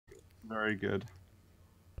very good.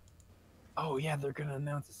 Oh yeah, they're gonna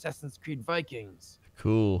announce Assassin's Creed Vikings.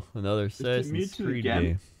 Cool. Another Assassin's Creed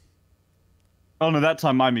game. Oh no, that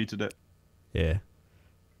time I muted it. Yeah.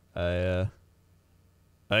 I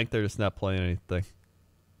think they're just not playing anything.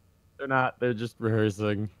 They're not. They're just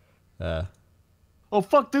rehearsing. Oh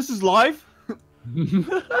fuck! This is live.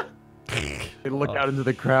 They look out into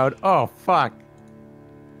the crowd. Oh fuck!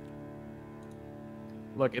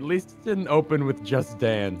 Look, at least it didn't open with Just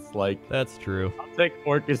Dance. Like that's true. I'll take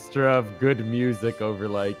orchestra of good music over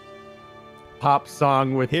like pop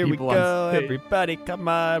song with here people we go. on stage. Everybody, come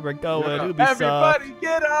on, we're going. Yeah. Everybody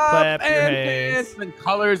get up Clap your and hands. dance and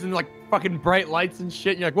colors and like fucking bright lights and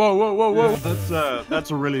shit. And you're like, whoa, whoa, whoa, whoa. Yeah,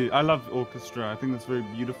 that's a really. I love orchestra. I think that's very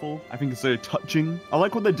beautiful. I think it's very touching. I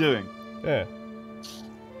like what they're doing. Yeah.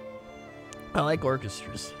 I like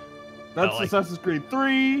orchestras. That's Assassin's Creed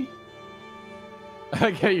 3.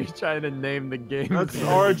 Okay, you're trying to name the game. That's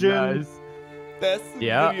Origin. Nice. That's the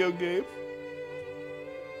video game.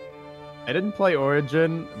 I didn't play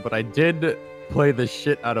Origin, but I did play the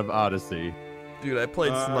shit out of Odyssey. Dude, I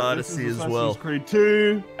played some Odyssey as well. Assassin's Creed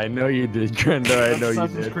 2. I know you did, Crendor. I know you did.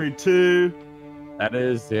 Assassin's Creed 2. That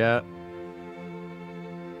is, yeah.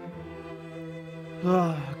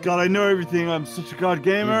 Oh, God, I know everything. I'm such a god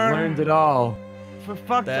gamer. You've learned it all. For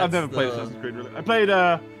fuck, I've never played Assassin's Creed really. I played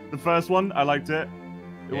the first one. I liked it.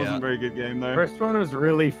 It wasn't a very good game though. First one was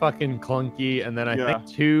really fucking clunky, and then I think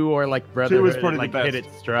 2 or like Brotherhood 2 was probably like the best. hit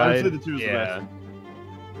its stride. I'd say the 2 was the best.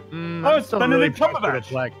 Oh, it's still Benedict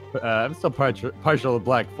Cumberbatch. I'm still partial to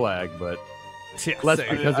Black Flag, but less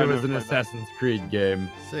because it was an Assassin's Creed game.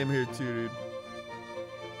 Same here too, dude.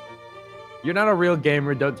 You're not a real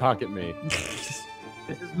gamer. Don't talk at me. This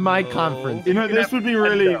is my conference. You know, this would be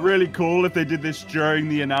really cool if they did this during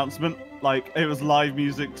the announcement. Like, it was live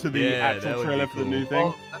music to the actual trailer for the new thing.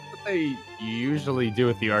 Well, that's what they usually do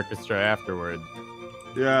with the orchestra afterward.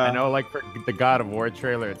 Yeah. I know, like, for the God of War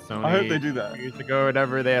trailer at Sony. I hope they do that. Years ago or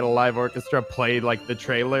whatever, they had a live orchestra play, like, the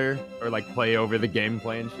trailer or, like, play over the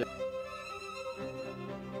gameplay and shit.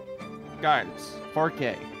 Guys,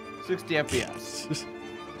 4K, 60 FPS.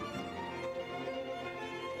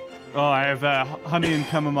 Oh, I have honey and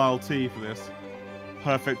chamomile tea for this.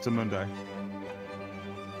 Perfect Monday.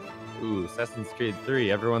 Ooh, Assassin's Creed 3,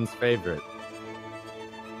 everyone's favorite.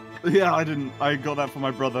 Yeah, I got that for my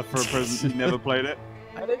brother for a present. He never played it.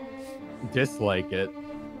 I didn't dislike it.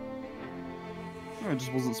 It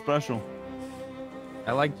just wasn't special.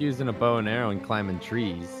 I liked using a bow and arrow and climbing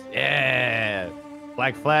trees. Yeah!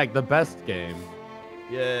 Black Flag, the best game.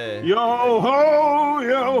 Yeah. Yo ho,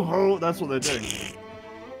 yo ho. That's what they're doing.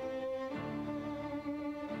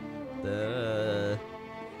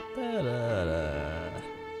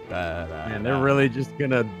 Man, they're really just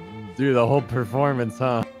gonna do the whole performance,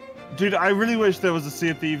 huh? Dude, I really wish there was a Sea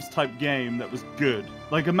of Thieves type game that was good.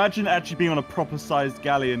 Like, imagine actually being on a proper sized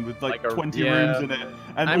galleon with like 20 rooms in it,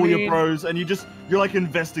 and all your bros, and you're like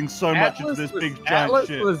investing so much into this big giant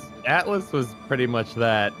shit. Atlas was pretty much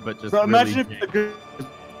that, but just. But imagine really if the good.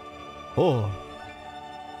 Oh.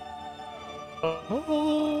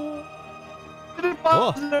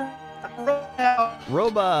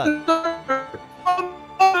 Robot.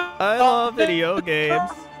 I love video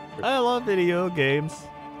games. I love video games.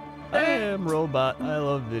 I am Robot. I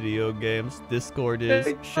love video games. Discord is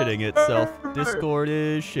shitting itself. Discord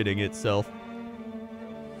is shitting itself.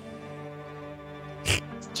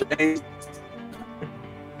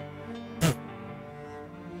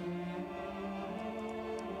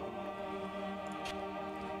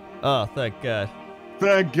 Oh, thank God.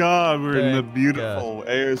 Thank God we're in the beautiful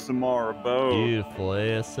ASMR abode. Beautiful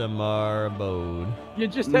ASMR abode. You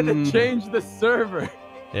just had to change the server.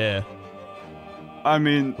 Yeah. I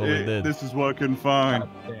mean, this is working fine.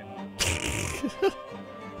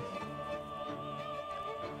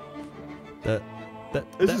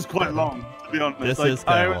 This is quite long, to be honest. This like, is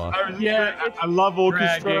kind of long. I love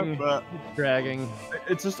orchestra, but dragging.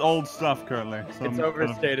 It's just old stuff currently. So it's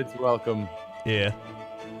overstayed its welcome. Yeah.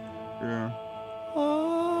 Yeah.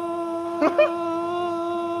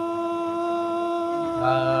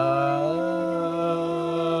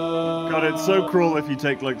 God, it's so cruel if you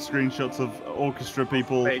take like screenshots of orchestra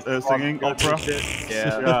people singing opera.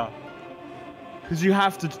 Yeah. Because you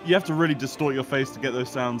have to really distort your face to get those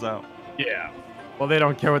sounds out. Yeah. Well, they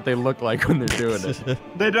don't care what they look like when they're doing it.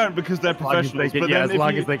 They don't because they're professionals. But as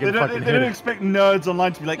long as they can fucking they don't expect nerds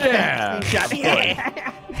online to be like, yeah.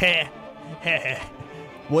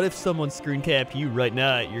 What if someone screen capped you right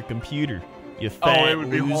now at your computer? You fat it would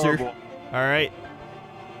be loser. horrible. All right.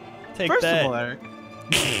 Take First that. of all, Eric,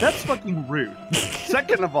 that's fucking rude.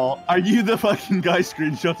 Second of all, are you the fucking guy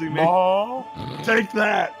screenshotting me? Oh. Take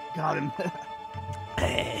that. Got him.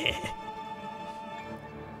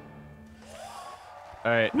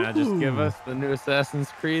 All right, now just give us the new Assassin's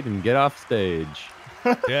Creed and get off stage.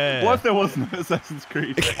 Yeah. What if there was no Assassin's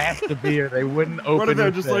Creed? It has to be, or they wouldn't open. What if they're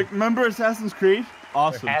with just this. like, remember Assassin's Creed?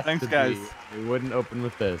 Awesome. There has Thanks, to guys. be. They wouldn't open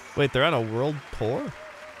with this. Wait, they're on a world tour?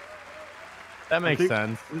 That makes think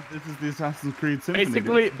sense. This is the Assassin's Creed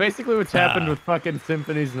Symphony. Basically, what's happened with fucking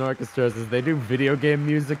symphonies and orchestras is they do video game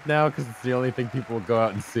music now because it's the only thing people will go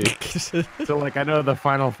out and see. So, like, I know the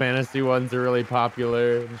Final Fantasy ones are really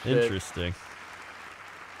popular. And shit. Interesting.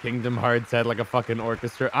 Kingdom Hearts had like a fucking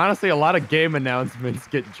orchestra. Honestly, a lot of game announcements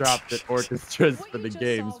get dropped at orchestras for the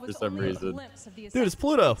games for some reason. Dude, it's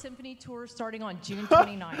Pluto. Symphony tour starting on June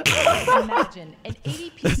 29th. Imagine an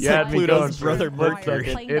 80-piece Yeah, Pluto's brother Mercury.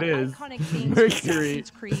 It is Mercury.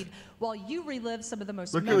 Creed, while you relive some of the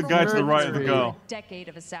most Look at the guy to the right of the girl. decade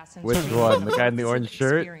of Assassin's Which Creed. one? The guy in the orange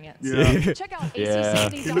shirt? Yeah. Check out Yeah.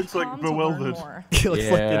 He looks like bewildered. He looks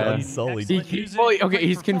like an Yeah. unsullied.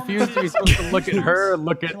 He's confused. He's supposed to look at her,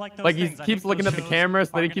 look at like he keeps looking at the camera,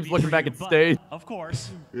 so then he keeps looking back at stage. Of course,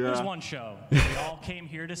 Yeah. there's one show we all came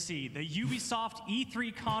here to see, the Ubisoft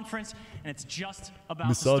E3 conference, and it's just about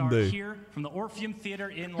to start Sunday. here from the Orpheum Theater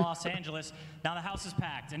in Los Angeles. Now the house is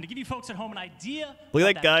packed, and to give you folks at home an idea, Look what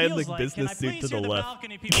at that guy in feels the like, business can I suit please to the hear left.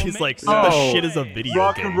 balcony people He's make like, some what the Oh. shit is a noise? video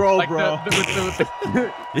Rock game? and roll, Like bro. with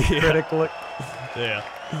the Yeah. critic look. Yeah.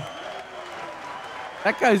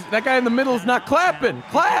 That guy in the middle is not clapping.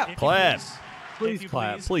 Clap. If you Clap. Please if you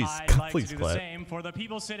clap. Please, I'd like please to do clap. the same for the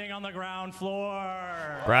people sitting on the ground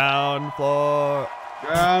floor. Ground floor.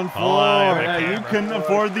 Ground Oh, floor. yeah, Yeah, you couldn't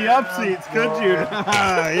afford the up seats, could you?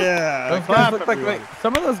 yeah. Those guys look like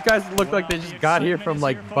some of those guys look like they just got here from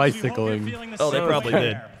like bicycling. Oh, they probably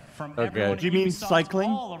did. Okay. Do you mean cycling?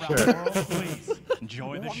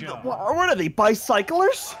 Enjoy the show. What are they,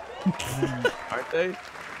 bicyclers? Aren't they?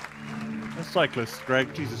 They're cyclists,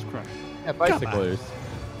 Greg. Jesus Christ. Yeah, bicyclers.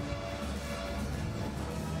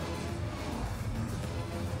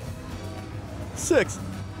 Six.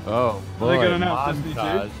 Oh Are boy, they gonna announce Disney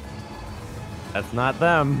montage. too? That's not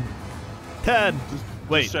them. 10.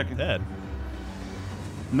 Wait, checking. 10. Went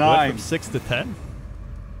 9. from 6 to 10?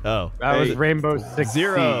 Oh. That was Eight. Rainbow Six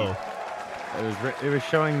 0. It was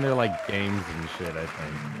showing their like games and shit. I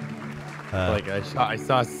think. Like I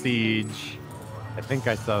saw Siege. I think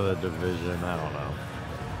I saw the Division. I don't know.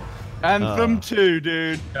 Anthem 2,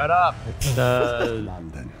 dude. Shut up. It's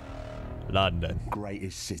London, London.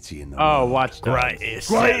 greatest city in the Oh, world. watch those. Greatest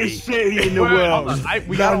Greatest city in the Wait, hold world. on.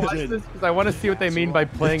 We gotta watch London. this because I want to see what they mean by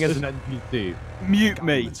playing as an NPC. Mute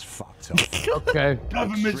me. Government's fucked off. Okay.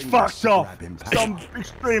 Government's fucked off. Some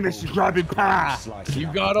extremists are grabbing power. You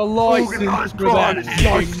got a license Organised for that. crime is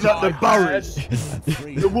slicing up the boroughs.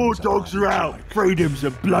 The war dogs are out. Freedom's a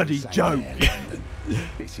bloody joke.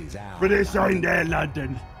 This is our But this ain't their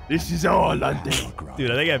London. This is our London.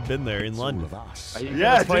 Dude, I think I've been there in London.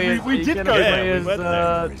 Yeah, dude, we did go there. Play We as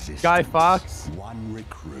went Guy Fawkes. one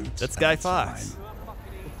recruit. That's Guy Fawkes.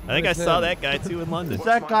 I think I saw that guy too in London. Is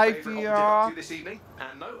that guy for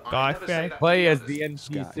Guy Fawkes. Play as the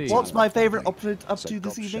NPC. What's my favourite opponent up to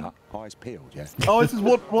this evening? Shut, eyes peeled, yeah. Oh, this is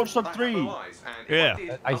Watch Dogs 3. Yeah.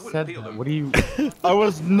 I said that. What do you? I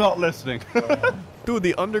was not listening. Dude,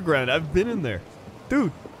 the underground. I've been in there.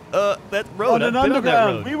 Dude, that road. On I've an been on that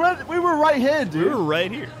underground. road. We were right here, We were dude.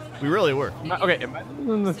 right here. We really were. Okay, imagine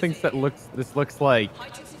one of the things that this looks like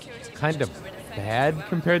kind of bad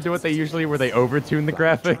compared to what they usually where they overtune the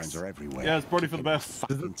Drones graphics. are everywhere. Yeah, it's probably for the best.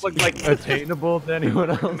 Does this look like attainable to anyone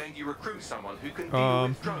else?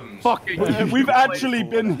 Fucking We've actually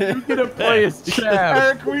been here. You're gonna play as Chav.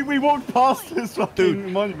 Eric, we walked past this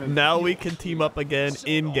fucking monument. Now we can team up again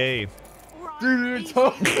in game. Dude, we were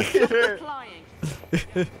totally here.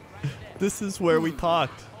 This is where we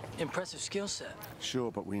talked. Impressive skill set.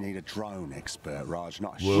 Sure, but we need a drone expert, Raj,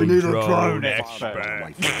 not a Whoa, We need a drone drone expert.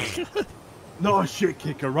 expert. Not a shit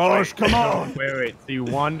kicker, Raj. Come on. Wait. So you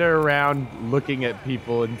wander around looking at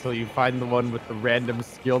people until you find the one with the random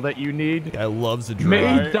skill that you need. Guy loves a drone.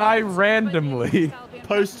 May die randomly.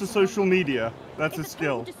 Post to social media. That's a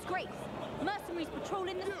skill. Mercenaries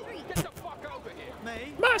patrolling the street.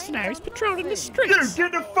 Mercenaries patrolling the Dude, streets.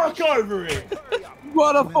 get the fuck over here.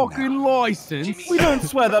 What a fucking license. We don't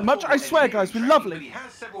swear that much. I swear, guys, we're lovely.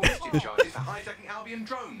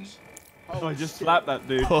 Oh, I just slapped that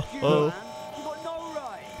dude. Oh.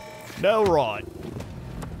 No right.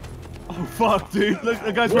 Oh, fuck, dude. Look,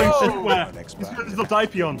 the guy's wearing Whoa. shitwear. He's got his little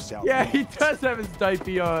diaper on. Yeah, he does have his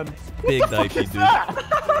diaper on. Big diaper, dude.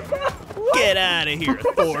 Get out of here,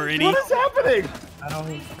 authority. What is happening?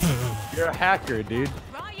 You're a hacker, dude.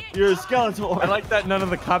 You're a skeletal. I like that none of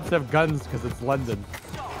the cops have guns because it's London.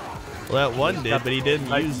 Well, that one did, but he didn't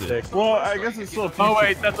use it. Well, I guess it's still. Oh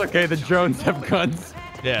wait, that's okay. The drones have guns.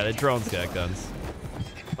 Yeah, the drones got guns.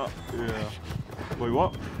 Yeah. Wait,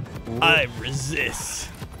 what? I resist.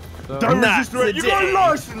 Don't resist the You got a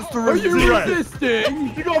license to resist. Are you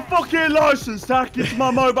resisting? You got a fucking license to hack into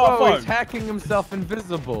my mobile phone. He's hacking himself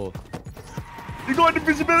invisible. You got an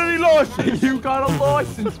invisibility license. You got a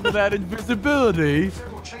license for that invisibility.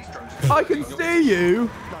 I can see you.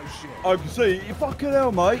 I can see you. Fucking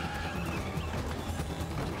hell, mate.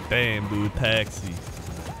 Bamboo taxi.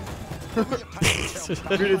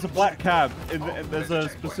 Dude, it's a black cab. There's a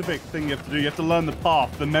specific thing you have to do. You have to learn the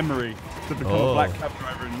path, the memory, to become a black cab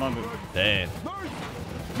driver in London. Damn.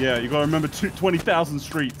 Yeah, you gotta remember 20,000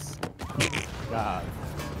 streets. God.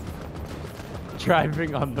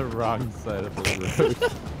 Driving on the wrong side of the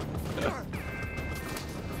road.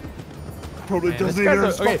 Probably doesn't even have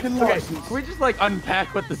a fucking license. Can we just like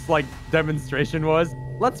unpack what this like demonstration was?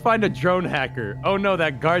 Let's find a drone hacker. Oh no,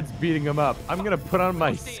 that guard's beating him up. I'm gonna put on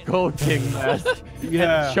my Skull King mask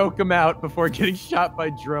and choke him out before getting shot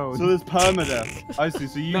by drones. So there's permadeath. I see.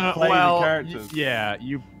 So you play the characters. Yeah,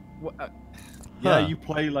 you. Yeah, you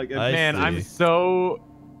play like. Man, I'm so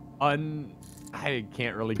I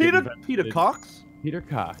can't really. Peter Cox. Peter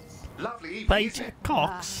Cox. Lovely Peter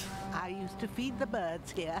Cox. I used to feed the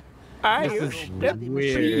birds here. This is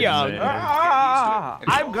weird.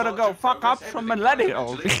 I'm gonna go fuck up some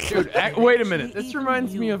millennials. Dude, wait a minute. This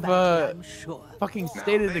reminds me of fucking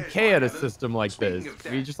State of Decay at a system like this.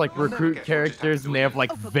 You just like recruit characters and they have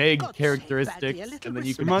like vague characteristics, and then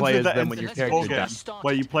you can play as them when your character dies.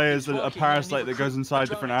 Where you play as a parasite that goes inside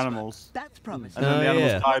different animals. That's promising. And then the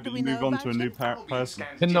animals die, but you move on to a new person.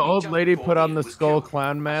 Can the old lady put on the skull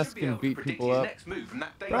clown mask and beat people up?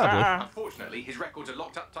 Probably. Unfortunately, his records are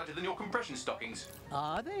locked up tighter than your compression stockings.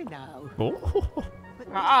 Are they now?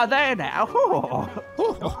 Are they now?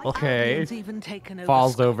 Okay.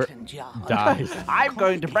 Falls over. Dies. I'm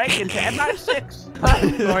going to break into MI6.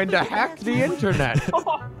 I'm going to hack the internet.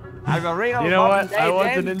 I'm a real. You know what? I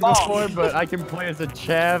wasn't in before, but I can play as a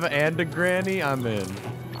chav and a granny. I'm in.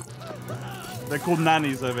 They're called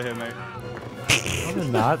nannies over here, mate. No, they're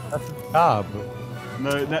not. That's a job.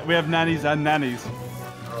 No, we have nannies and nannies.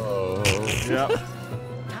 Oh. Yeah.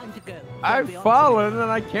 I've fallen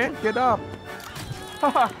and I can't get up.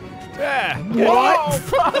 Yeah.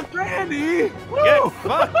 What? Granny! Get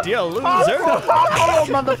fucked, you loser! Oh,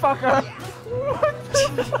 motherfucker!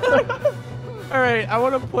 All right, I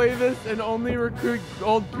want to play this and only recruit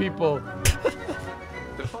old people.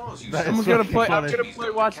 I'm gonna play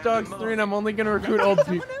Watch Dogs 3 and I'm only gonna recruit old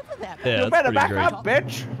people. Yeah, you better back great. up,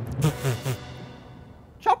 bitch.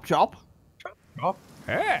 Chop chop. Chop.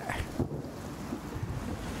 Yeah.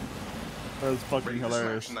 That was fucking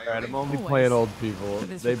hilarious. Alright, I'm only playing old people.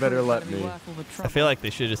 They better let me. I feel like they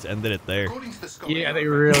should just ended it there. Yeah, they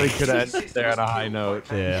really could have ended there on a high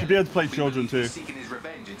note. Yeah. You should be able to play children too.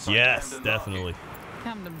 Yes, definitely.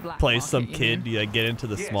 Play some kid, you get into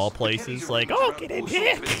the small places, like, oh, get in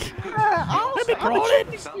here! Let me crawl in!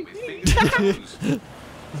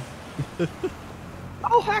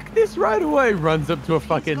 I'll hack this right away! Runs up to a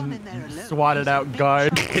fucking swatted out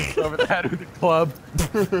guard, hits over the head with a club.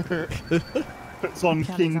 Puts on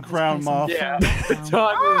King Crown mask. Yeah, puts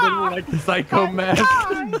on a little like psycho mask.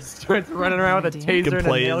 Starts running around with a You taser can and a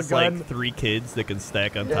play nail as gun. like 3 kids that can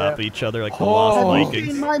stack on top of each other like the Lost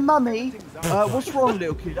Vikings. My mummy. What's wrong,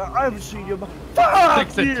 little kid? I haven't seen your mum. Fuck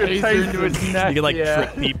Sticks a you, taser into his neck. You can like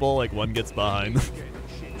trick people, like one gets behind.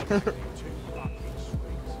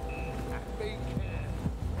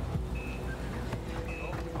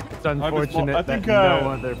 It's unfortunate that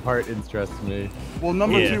no other part interests me. Well,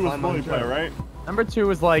 number 2 was multiplayer, right? Number 2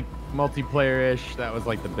 was like multiplayer-ish. That was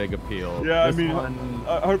like the big appeal. Yeah, this I mean, one,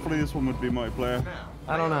 hopefully this one would be multiplayer.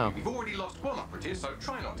 I don't know. We've already lost one operative, so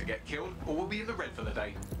try not to get killed, or we'll be in the red for the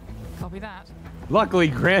day. Copy that. Luckily,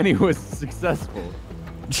 Granny was successful.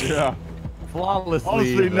 Yeah. Flawlessly.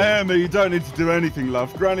 Honestly, Naomi, you don't need to do anything,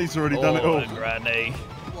 love. Granny's already done it all. Granny.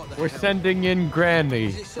 We're sending in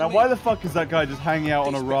Granny. Now, why the fuck is that guy just hanging out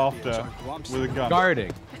on a rafter with a gun?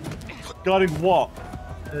 Guarding. Guarding what?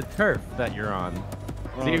 The turf that you're on.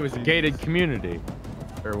 Oh, See, it was a gated community.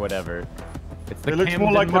 Or whatever. It's the It looks Camden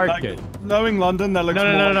more like Market. Knowing London, that looks more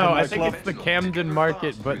like No. a I think nightclub. it's the Camden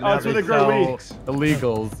Market, but Oh, now it's where they they grow sell weed.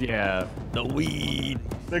 illegals, yeah. The weed.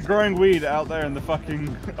 They're growing weed out there in the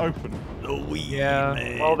fucking open. The weed, Yeah,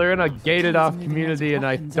 man. well, they're in a gated off community, and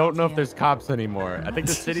I don't know if there's cops anymore. I think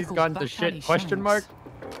the city's gone to shit, question mark?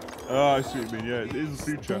 Oh, I see what you mean, yeah, it is the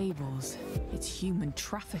future. Stables. It's human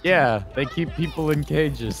trafficking. Yeah, they keep people in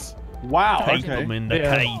cages. Wow, Take okay. them in the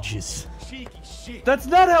Yeah. cages. Cheeky That's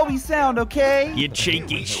not how we sound, okay? You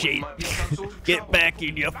cheeky shit. Get back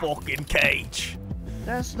in your fucking cage.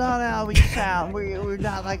 That's not how we sound. We're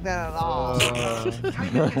not like that at all.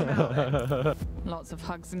 Lots of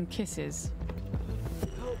hugs and kisses.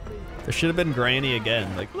 There should have been Granny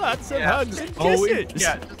again. Like, lots of hugs and kisses.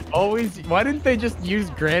 Always. Why didn't they just use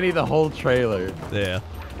Granny the whole trailer? Yeah.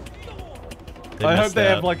 I hope they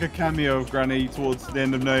have like a cameo of Granny towards the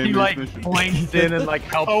end of Naomi's He like mission. blinks in and like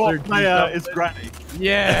helps her. It's Granny.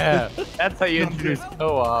 Yeah, that's how you introduce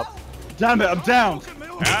co-op. Damn it, I'm down.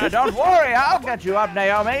 Don't worry, I'll get you up,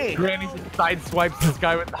 Naomi. Granny just sideswipes this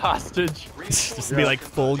guy with the hostage. Just be like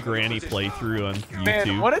full Granny playthrough on YouTube.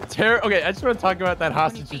 Man, what a terror. Okay, I just want to talk about that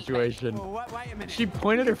hostage situation. She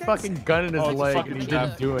pointed her fucking gun in his leg and he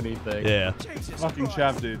didn't do anything. Yeah. Fucking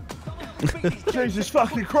chav, dude. Jesus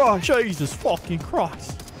fucking Christ. Jesus fucking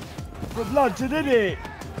Christ. Good blood, did it?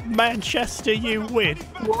 Manchester, you win.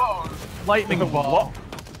 Whoa. Lightning ball.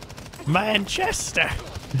 Manchester.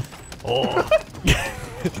 Oh.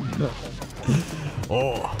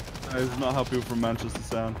 Oh. That is not how people from Manchester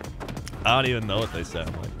sound. I don't even know what they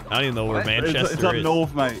sound like. I don't even know where Manchester is. It's up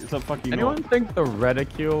north, mate. It's up fucking Anyone north. think the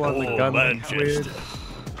reticule on the gun is weird?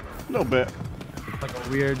 A little bit. It's like a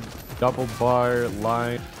weird double bar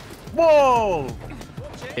line. Whoa!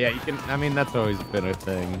 Yeah, you can. I mean, that's always been a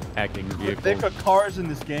thing. Hacking vehicles. They've got cars in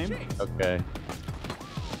this game. Okay.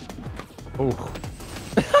 Oh.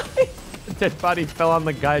 The dead body fell on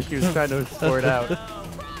the guy she was trying to escort out.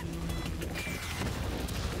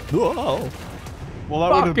 Whoa. Well, that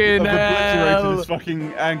would have obliterated his hell.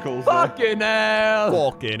 fucking ankles. Fucking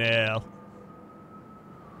hell. Fucking hell.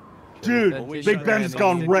 Dude, Big Ben has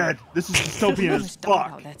gone red. This is dystopian as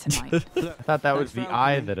fuck. I thought that was the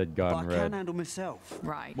eye that had gone red. handle myself.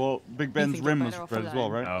 Right. Well, Big Ben's rim was red as well,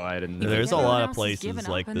 right? Oh, I didn't know. There's a lot of places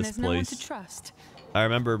like this place. I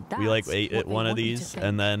remember we like ate at one of these,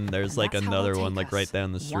 and then there's like another one like right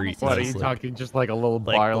down the street. What are you like, talking? Just like a little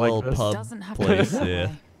like bar a like little this? pub place,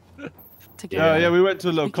 yeah. Yeah, we went to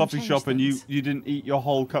a little coffee shop and you didn't eat your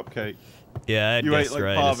whole cupcake. Yeah, I had You ate like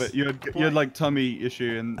part of gastritis. it. You had like tummy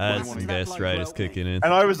issue and I had some gastritis kicking in. and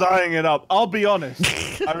I was eyeing it up. I'll be honest.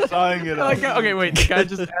 I was eyeing it up. Okay, wait. The guy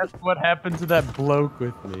just asked what happened to that bloke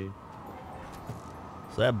with me.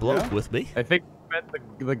 So that bloke with me? I think he meant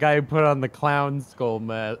the guy who put on the clown skull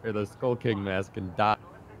mask or the Skull King mask and died.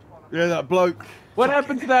 Yeah, that bloke. What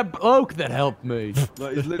happened to that bloke that helped me?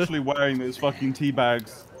 Like, he's literally wearing those fucking tea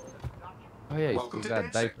bags. Oh yeah, Welcome he's to got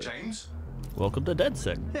DedSec, diapers. James. Welcome to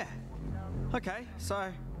DedSec. Yeah. Okay,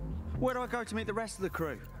 so where do I go to meet the rest of the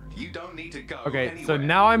crew? You don't need to go Okay, anywhere. so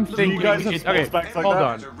now I'm thinking. you guys have Okay, sports bags like hold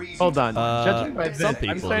that? on, hold on. Judging by some this, I'm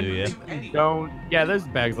people starting do, to yeah. think you don't. Yeah, there's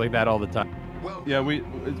bags like that all the time. Well, Yeah, we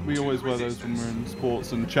always wear those when we're in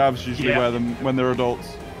sports, and chavs usually Yeah. wear them when they're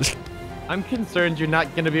adults. I'm concerned you're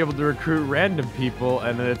not going to be able to recruit random people,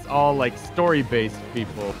 and then it's all like story-based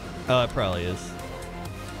people. Oh, it probably is.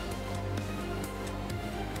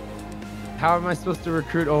 How am I supposed to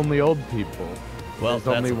recruit only old people? Well, There's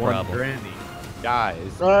that's only a one problem. granny.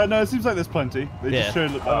 Guys. No, it seems like there's plenty. They Yeah. just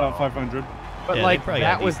showed about 500. But Yeah, they like probably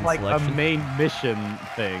that got was decent like selection. a main mission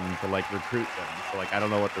thing to like recruit them. So like I don't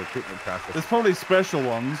know what the recruitment process There's is. probably special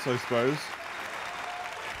ones, I suppose.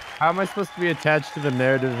 How am I supposed to be attached to the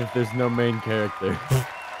narrative if there's no main character?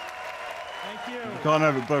 You can't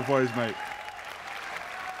have it both ways, mate.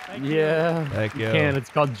 Yeah, Heck you yeah. can. It's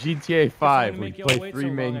called GTA 5. We play 3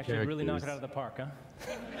 main characters. Really knock it out of the park,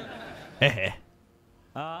 huh?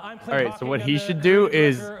 All right, so what he should do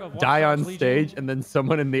is die on stage, and then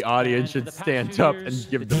someone in the audience should stand up and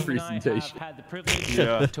give the presentation.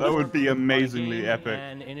 Yeah, that would be amazingly epic.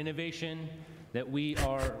 And an innovation that we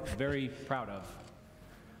are very proud of.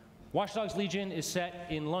 Watch Dogs Legion is set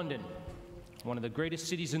in London, one of the greatest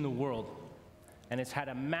cities in the world, and it's had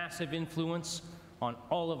a massive influence on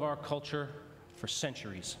all of our culture for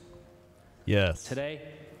centuries. Yes. Today,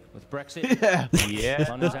 with Brexit, Yeah.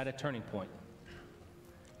 London's at a turning point.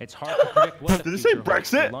 It's hard to predict what the Did it say future holds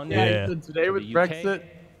for Brexit? London, Yeah. So today for with the UK, Brexit.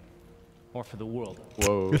 or for the world.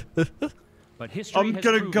 Whoa. But history I'm has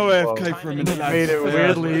gonna proven go time AFK and for a again minute. that Made it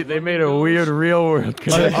weirdly. They made a weird real world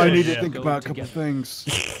connection. I need to Yeah. think about a couple things.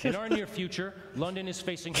 In our near future, London is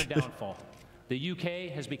facing her downfall. The UK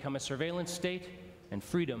has become a surveillance state, and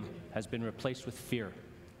freedom has been replaced with fear.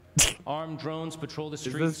 Armed drones patrol the Is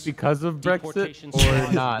streets. this because of Brexit deportation or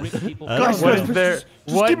squads, not? rich people Guys, What guys, is there?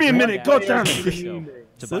 just give me a minute. God damn it.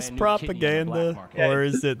 Is this propaganda or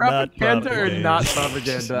is it not Propaganda propaganda? or not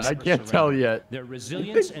propaganda? I can't tell yet. Their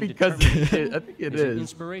resilience and because determination I think it is an is.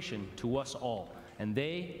 inspiration to us all, and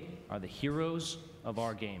they are the heroes of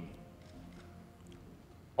our game.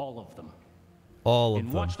 All of them. All of In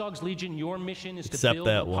them. Watch Dogs Legion, your mission is to Except build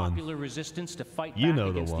that a one. popular resistance to fight You back know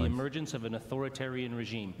the against the one. emergence of an authoritarian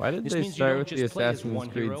regime. Why did This they means you start don't with the just play as Assassin's one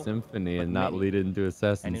Creed hero, Symphony but and not many. lead it into And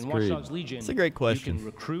Assassin's in Watch Creed? Dogs Legion, That's a great question. you can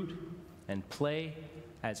recruit and play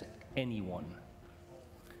as anyone.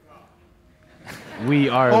 We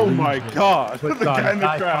are. Oh my God! Put The guy on in the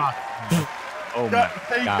Guy crowd. Fawkes. Oh my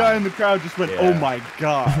That guy in the crowd just went, Yeah. "Oh my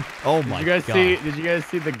God!" Oh my Did you guys god. see? Did you guys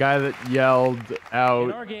see the guy that yelled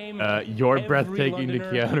out, our game, "You're every breathtaking" to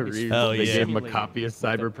Londoner Keanu is Reeves? Oh, They yeah. gave him a stimulated copy of with the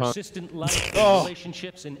Cyberpunk. persistent life Oh.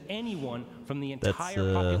 relationships, and anyone from the That's,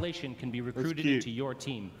 entire population can be recruited cute. into your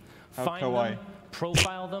team. How Find kawaii. them,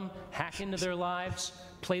 profile them, hack into their lives,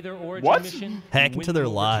 play their origin What? mission, Hack and win into their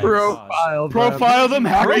them over to lives. your cause. Profile them,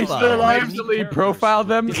 hack into Profile. their lives. Actually, profile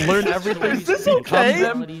them, learn everything, Is this become okay?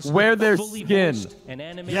 them, wear their skin.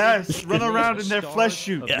 Yes, run around in their flesh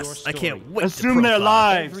suit. Yes, I can't wait Assume to their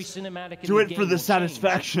profile. lives. Do it for the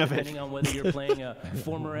satisfaction of it. Depending on whether you're playing a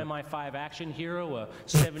former MI5 action hero, a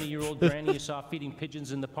 70-year-old granny you saw feeding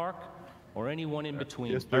pigeons in the park, or anyone in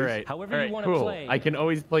between. Yes, All right, However all you right, want to cool. play. I can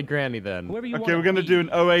always play Granny then. Whoever you Okay, wanna we're gonna be. do an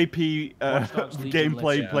OAP Watch Dogs Legion gameplay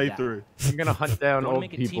lets you do that. playthrough. I'm gonna hunt down You wanna old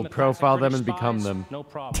make a team people, of classic profile them, British and become spies? them. No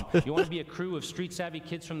problem. You want to be a crew of street-savvy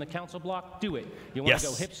kids from the council block? Do it. You want to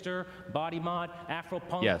Yes. go hipster, body mod, Afro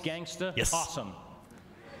punk, Yes. gangsta? Yes. Awesome.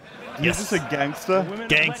 Is this a gangster?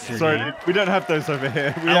 Gangster. Sorry, dude. we don't have those over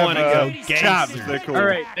here. We I have wanna go chaps. gangster. They're called. All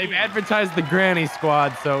right, they've advertised the Granny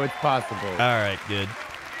Squad, so it's possible. All right, good.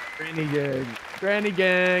 Granny gang, Granny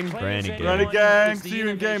gang. Granny gang. Granny gang, see you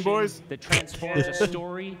in game, boys. That transforms a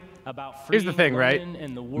story about Here's the thing, right? London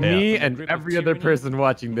and the world Me from the and grip of every other tyranny person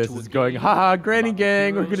watching this into a is going, game haha, Granny about the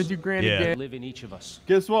gang, we're heroes gonna do Granny Yeah. that gang. live in each of us.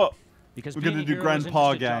 Guess what? Because We're being gonna a do hero isn't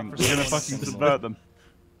Grandpa just a job gang. for We're gonna someone fucking else. subvert them.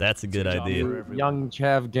 That's a good It's a job idea. for everyone. Young Chav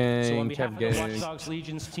So on gang, behalf Chav of the Watch gang. Dogs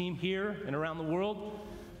Legion's team here and around the world,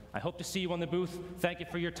 I hope to see you on the booth. Thank you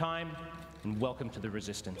for your time, and welcome to the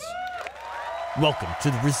Resistance. Welcome to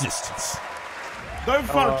the Resistance. Don't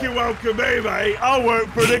fucking welcome me, mate. I work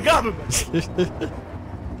for the government.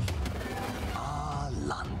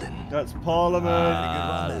 London. That's Parliament.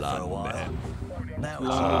 London. Now,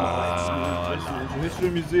 This is the History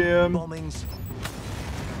Museum. bombings,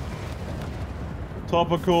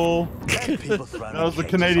 Topical. people thrown That was the in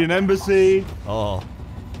cages Canadian like Embassy. Oh,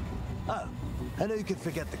 Oh, and who could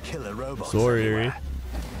forget the killer robots? sorry, everywhere?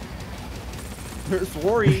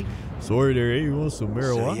 Sorry. sorry, there. You want some So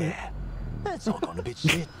marijuana? yeah, that's all gone a bit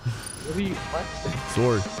shit.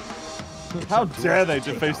 Sorry. How dare they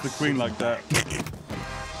deface the Queen like that?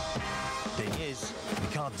 Thing is, we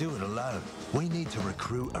can't do it alone. We need to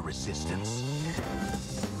recruit a resistance.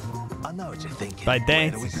 I know what you're thinking. By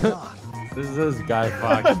Where do we dance. start? This is Guy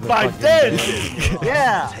Fawkes. the By fucking dead. band.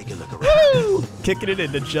 Yeah. Take a look around. Kicking it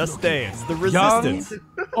into Just Dance. The Young, Resistance.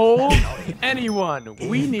 old, anyone.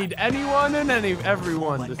 We need anyone and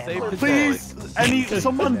everyone to save the day. Please,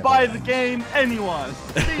 someone buy the game. Anyone.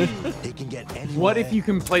 Please. It can get What if you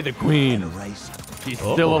can play the Queen? race? She's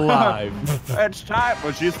Oh. still alive. It's time.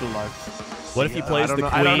 Well, she's still alive. What if he plays the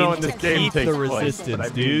I don't know when Queen this to game keep takes the place, but Resistance, I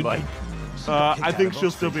mean, dude? like, I think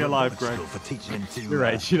she'll still be alive, Greg. you're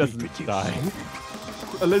right. She doesn't die.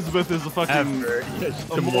 Elizabeth is a fucking Ever. Yeah,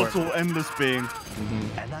 she's immortal, endless being.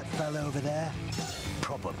 And that fella over there,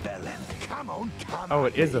 proper bellend. Come on, come Oh,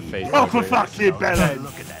 it is a face. Oh, for fucking bellend.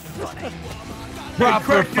 Look at that funny.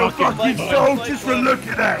 Crack your fucking soul just for looking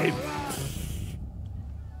at him.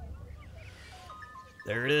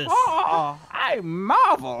 There it is. Oh, I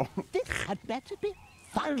marvel. This had better be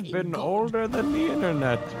I've fucking been good. older than the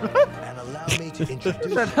internet. And allow me to introduce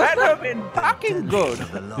It's better been fucking good.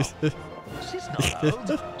 the lot. She's not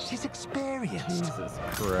old. She's experienced. Jesus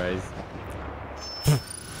Christ.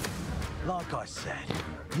 Like I said,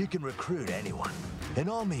 you can recruit anyone. And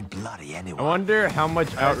I mean bloody I anyone. wonder how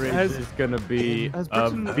much outrage has- is gonna be has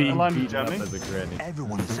of Britain being aligned with beaten up Germany? as a granny.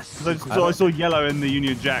 Everyone is a So I saw yellow in the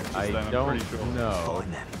Union Jack just I then, I'm don't pretty sure. know.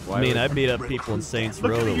 Find them. Why I mean, would- I beat up people in Saints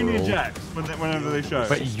Look Row at the that were Union old. Jacks whenever they show.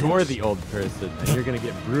 But you're the old person, and you're gonna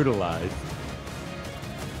get brutalized.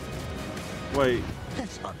 Wait,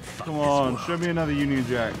 Let's unfuck come this on, world. show me another Union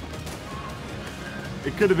Jack.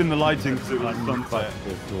 It could have been the lighting because it was sunset.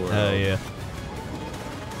 Oh, yeah.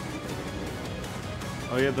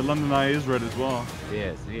 Oh yeah, the London Eye is red as well.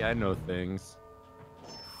 Yeah, see, I know things.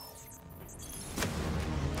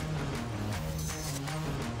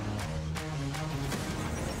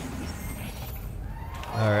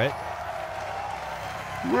 All right.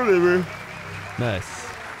 Whatever. Nice.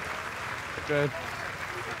 Okay.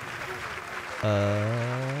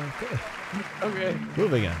 Okay. Okay.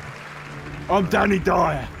 Moving on. I'm Danny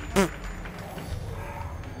Dyer.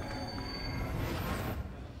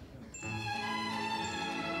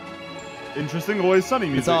 Interesting. Always Sunny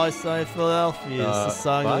music. It's Always Sunny in Philadelphia. It's the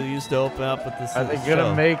song that we used to open up with this. Are they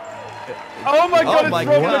gonna make? Oh my God! It's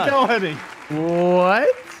Rob McElhenney. What?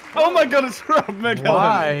 Oh my God! It's Rob McElhenney.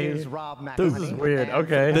 Why? This is weird.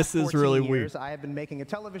 Okay. This is really weird. I have been making a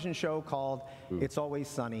television show called It's Always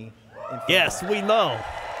Sunny in Philadelphia. Yes, we know.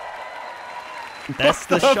 That's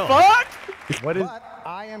the show. Fuck? What is? But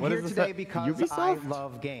I am what here is this today because Ubisoft? I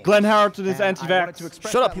love games. Glenn Howerton is And I anti-vax. wanted to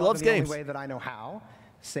express Shut up, that he love loves in the games. only way that I know how,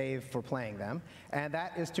 save for playing them, and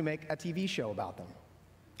that is to make a TV show about them.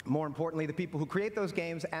 More importantly, the people who create those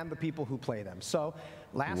games and the people who play them. So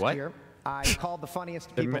last year, I called the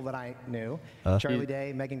funniest people that I knew, Charlie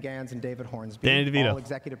Day, Megan Gans, and David Hornsby, Danny DeVito. all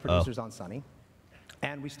executive producers on Sunny,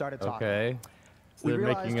 and we started talking. Okay. So We they're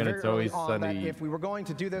realized making it very It's Always early on that Sunny. if we were going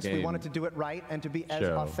to do this, we wanted to do it right and to be as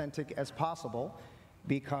authentic as possible,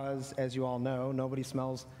 because, as you all know, nobody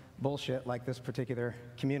smells bullshit like this particular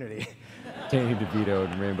community. Danny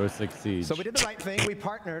DeVito and Rainbow Six Siege. So we did the right thing. We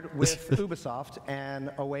partnered with Ubisoft,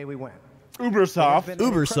 and away we went. Ubersoft.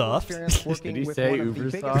 Did he say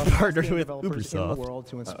Ubersoft? Partnered with In the Ubisoft. world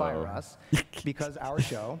to inspire us, because our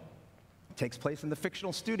show takes place in the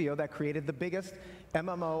fictional studio that created the biggest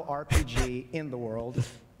MMORPG in the world,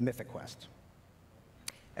 Mythic Quest.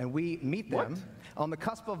 And we meet them on the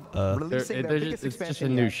cusp of releasing their biggest it's just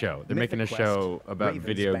expansion a new yet, show. They're making a Mythic Quest, show about Raven's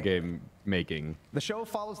video Banquet. game making. The show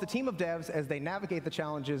follows the team of devs as they navigate the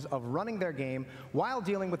challenges of running their game while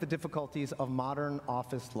dealing with the difficulties of modern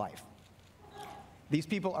office life. These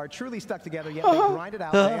people are truly stuck together, yet they grind it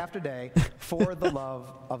out day after day for the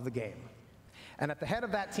love of the game. And at the head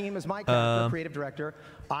of that team is my character, creative director,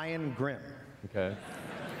 Ian Grimm. Okay.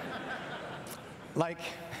 Like,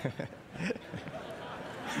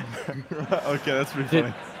 Okay, that's pretty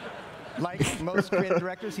funny. like most creative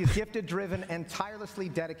directors, he's gifted, driven, and tirelessly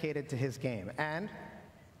dedicated to his game. And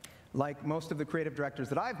like most of the creative directors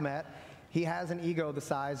that I've met, he has an ego the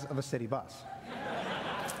size of a city bus.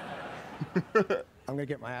 I'm going to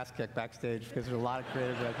get my ass kicked backstage because there's a lot of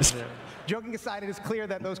creative directors there. Joking aside, it is clear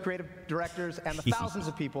that those creative directors and the thousands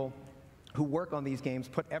of people who work on these games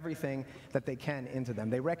put everything that they can into them.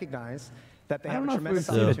 They recognize that they have a tremendous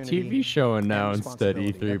opportunity. TV show announced at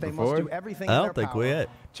E3 that they must before. do everything in their power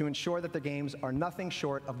to ensure that their games are nothing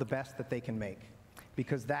short of the best that they can make,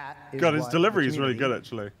 because that is God, his what delivery the is really community good,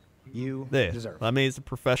 actually. You Yeah. deserve. I mean, he's a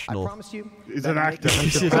professional. I promise you, He's that an will make actor. the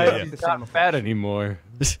He's show He's the not same fat anymore.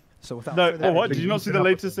 So without No, further oh, what? ado, Did you not see the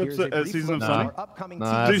latest here's a episode, brief season of look Sunny? at our upcoming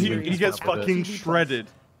Nah, TV Dude, series he gets called fucking TV Plus, shredded.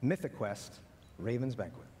 Mythic Quest, Raven's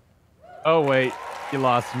Banquet. Oh wait, you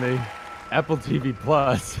lost me. Apple TV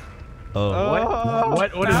Plus. Oh.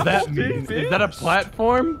 What does that mean? Is that a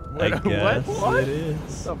platform? I guess What? it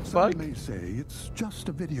is. The fuck? Some may say it's just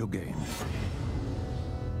a video game.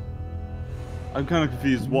 I'm kind of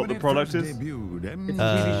confused what the product is. It's a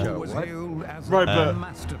TV show. What? Right,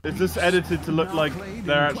 but is this edited to look like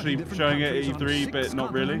they're actually showing it at E3, but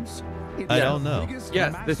not really? I don't know.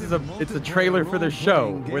 Yes, it's a trailer for their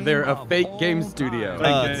show where they're a fake game studio.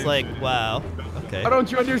 It's like, wow. Okay. How don't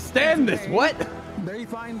you understand this? What? They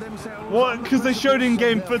find themselves What? Because they showed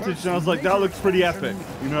in-game footage, and I was like, that looks pretty epic.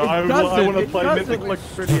 You know, I want to play Mythic. It looks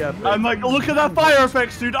pretty epic. I'm like, look at that fire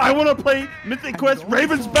effects, dude. I want to play Mythic Quest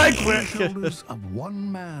Raven's Banquet. shoulders of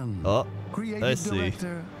one man. Oh, Creative I see.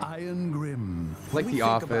 director Ian Grimm. Like we The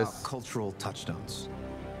think Office. about cultural touchstones.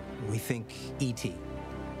 We think E.T.,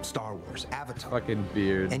 Star Wars, Avatar. Fucking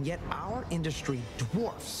beard. And yet our industry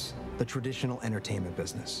dwarfs the traditional entertainment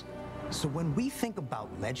business. So when we think about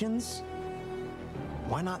legends,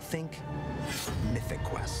 why not think Mythic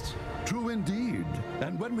Quest? True indeed.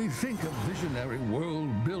 And when we think of visionary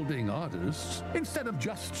world-building artists, instead of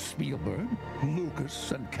just Spielberg,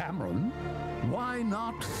 Lucas, and Cameron, why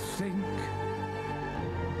not think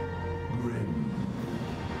Grimm?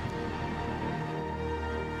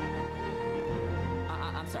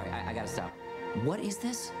 I'm sorry, I gotta stop. What is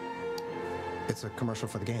this? It's a commercial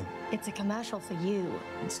for the game. It's a commercial for you.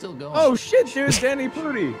 It's still going. Oh shit, there's Danny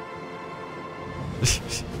Pudi.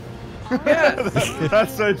 Yes.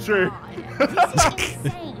 That's so true.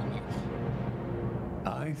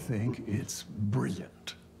 I think it's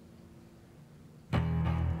brilliant.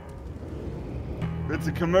 It's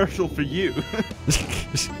a commercial for you.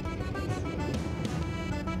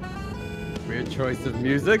 Weird choice of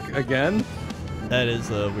music again. That is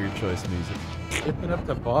a weird choice of music. Shipping up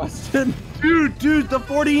to Boston. Dude, the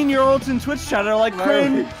 14-year-olds in Twitch chat are like,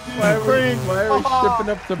 cringe. Why are we shipping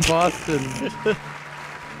up to Boston?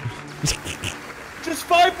 Just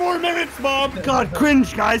 5% 4 minutes, Mom. God,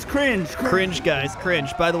 cringe, guys, cringe. Cringe, guys,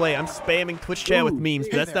 cringe. By the way, I'm spamming Twitch chat with memes,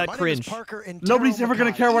 but that's not cringe. Nobody's ever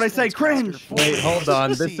gonna care what I say. Cringe. Wait, hold on.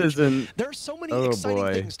 This isn't. There's so many Oh exciting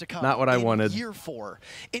boy, things to come not what I wanted. Year 4.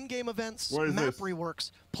 In-game events, What is map this? reworks,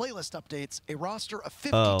 playlist updates, a roster of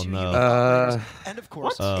 52 Oh, unique no. operators, and of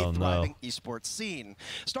course, Oh, a no. thriving esports scene.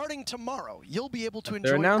 Starting tomorrow, you'll be able to enjoy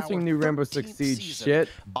They're announcing our new Rainbow 13th Six Siege season, shit,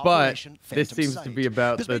 but Operation this Phantom seems to Sight. be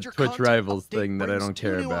about This the major Twitch content Rivals update thing that I brings don't 2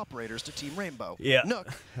 care new about. operators to Team Rainbow, Yeah. Nook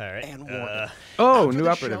All right. and Warden. Oh, After new the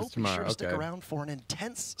operatives show, tomorrow. Be sure to stick Okay. around for an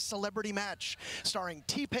intense celebrity match starring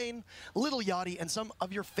T-Pain, Little Yachty, and some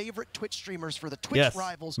of your favorite Twitch streamers for the Twitch Yes,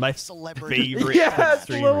 Rivals my Celebrity favorite Yes,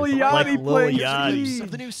 streamers. Lil Yachty Like Lil playing Yachty. Siege.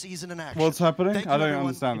 of the new season in action. What's happening? Thank I you, don't everyone,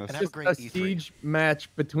 understand and this. have a Just great a E3. siege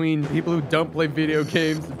match between people who don't play video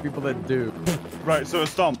games and people that do. Right, so a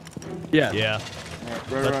stomp. Yeah. Yeah. Right,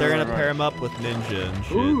 But right, they're right, gonna right. pair him up with Ninja and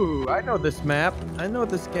shit. Ooh, I know this map. I know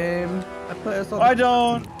this game. I saw I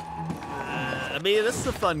don't. I mean, this is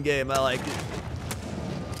a fun game. I like it.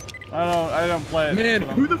 I don't play it. Man,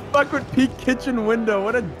 who the fuck would peek kitchen window?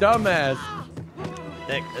 What a dumbass.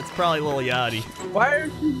 Heck, it's probably Lil Yachty. Why are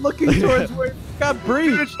you looking towards where you got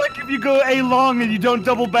breached? It's like if you go A long and you don't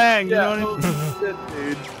double bang. Yeah, You know what I mean? shit,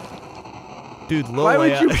 dude. Dude, Lil Why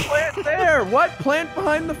would you Yachty. plant there? What? Plant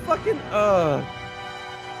behind the fucking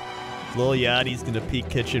Lil Yachty's gonna peek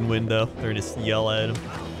kitchen window. They're gonna yell at him.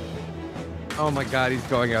 Oh my god, he's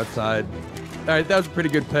going outside. Alright, that was a pretty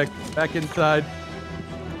good pick. Back inside.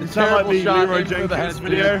 It's not like the shot Leroy in for the Jenkins head,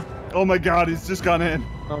 video. dude. Oh my god, he's just gone in.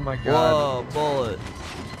 Oh my god. Whoa, bullet.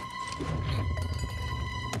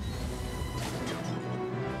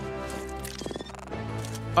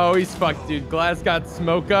 Oh, he's fucked, dude. Glass got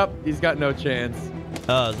smoke up. He's got no chance.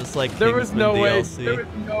 Oh, is this like There was Kingsman no way. DLC? There was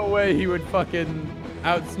no way he would fucking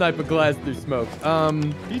out-snipe a Glass through smoke.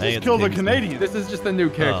 He just killed a Canadian. This is just a new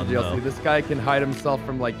character Oh, DLC. no. This guy can hide himself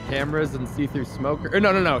from like cameras and see through smoke. Or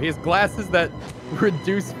no. He has glasses that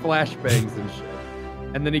reduce flashbangs and shit.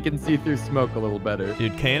 And then he can see through smoke a little better.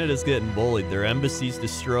 Dude, Canada's getting bullied. Their embassy's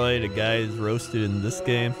destroyed. A guy is roasted in this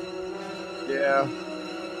game. Yeah.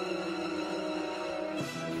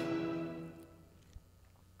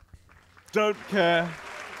 Don't care.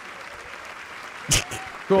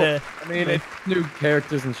 Cool. Eh, I mean, eh. it's new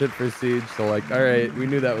characters and shit for Siege, so like, all right, we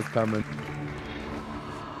knew that was coming.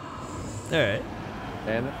 All right.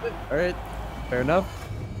 And all right, fair enough.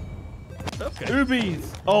 Okay. Ubies.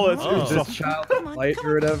 Oh, it's Oh. Is this Child of Light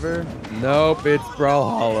or whatever? Nope, it's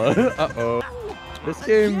Brawlhalla. Uh-oh. This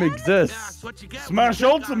game exists. Smash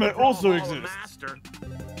Ultimate also exists.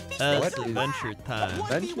 That's What is- Adventure Time.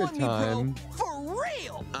 Adventure Time.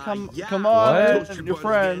 Come on, What? your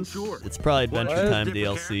friends. It's probably Adventure What? Time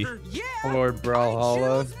DLC. Or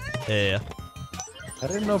Brawlhalla. Yeah. I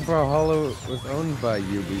didn't know Brawlhalla was owned by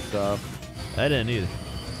Ubisoft. I didn't either.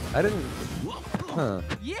 I didn't. Huh.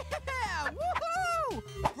 Yeah!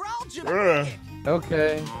 Woohoo! Ugh.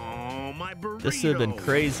 Okay. This would have been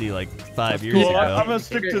crazy like 5 years Cool. ago. I'm gonna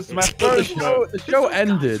stick to Smash The Bros. show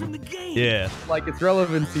ended. Yeah. Like, its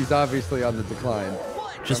relevancy's obviously on the decline.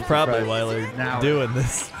 Which is I'm probably surprised. why they're Now. doing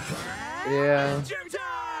this. Yeah.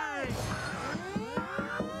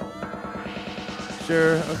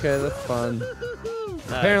 Sure. Okay, that's fun.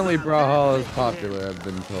 Apparently, Brawlhalla is popular. I've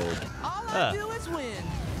been told. Ah.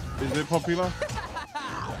 Is it popular?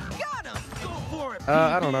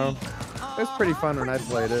 I don't know. It was pretty fun when I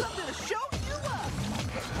played it.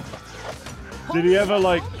 Did he ever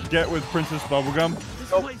like get with Princess Bubblegum?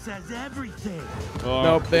 Place has everything. Oh,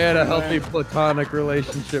 Nope, they had a healthy platonic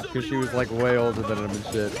relationship because she was like way older than him and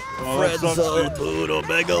shit. Oh, that sucks, dude. Boot,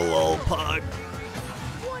 Omega Lol Pog.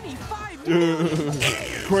 Dude.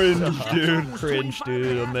 Cringe, dude. Cringe,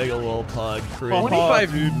 dude. Omega Lol Pog. Cringe.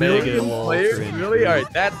 25 Mega million lol players? cringe, Really? dude.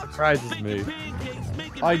 Alright, that surprises me.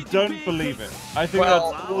 I don't believe it. I think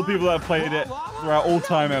Well- that's all the people that have played it throughout all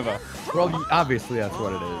time ever. Well, obviously that's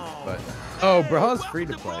what it is, but... Oh, Brawlhalla's free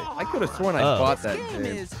to play. I could have sworn I Oh. bought that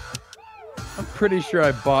game. I'm pretty sure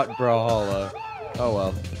I bought Brawlhalla. Oh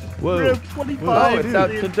well. Whoa. 25 Oh, it's out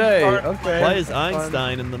today. Okay. Why is Fun.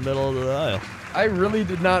 Einstein in the middle of the aisle? I really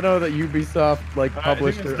did not know that Ubisoft like I think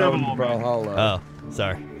published it's their own Devil, man. Brawlhalla. Oh,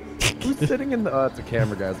 sorry. Who's sitting in the? Oh, it's a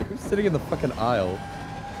camera, guys. Like, who's sitting in the fucking aisle?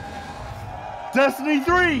 Destiny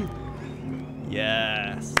 3!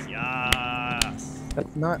 Yes. Yes.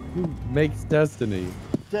 That's not who makes Destiny.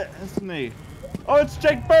 Destiny. Oh, it's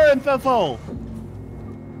Jake Burns, that's all!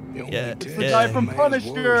 Yeah. It's the guy from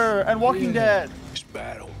Punisher and Walking Dead.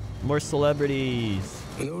 More celebrities.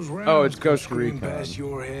 Oh, it's Ghost Recon.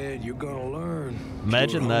 Your head, you're gonna learn.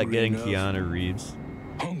 Imagine You're not hungry getting enough- Keanu Reeves.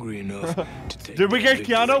 Hungry enough to take Did we get the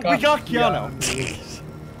victory. Keanu? We got Keanu.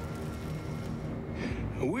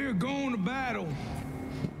 We're going to battle.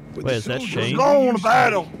 Wait, is that Shane? We're going to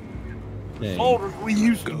battle. Shane. Soldiers we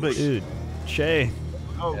used to be. Dude, Shay.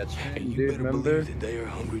 Oh, that's Shane, dude, remember? They are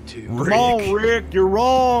hungry too. Come on, Rick. You're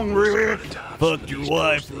wrong, Rick. Fuck your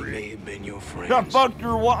wife, Rick. I fucked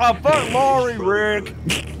your wife. I fucked Laurie, Rick.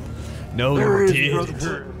 No, There you is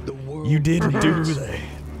didn't. You didn't do that.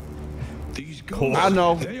 I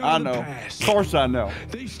know. I know. Of course I know.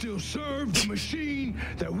 They still serve the machine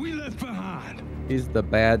that we left behind. He's the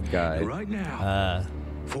bad guy. Right now.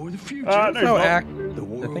 For the future. No actor.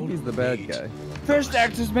 I think he's the bad guy. First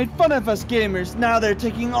actors made fun of us gamers. Now they're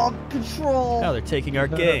taking all control. Now they're taking our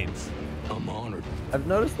games. I'm honored. I've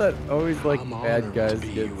noticed that always like bad guys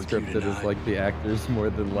get scripted as like the actors more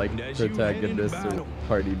than like protagonists or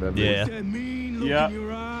party members. Yeah.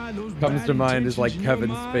 Yeah. Comes to mind is like Kevin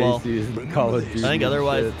Spacey in Call of Duty. I think and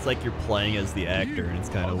otherwise shit. it's like you're playing as the actor and it's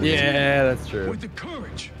kind of weird. Yeah, that's true. With the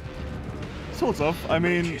courage. Sort of. I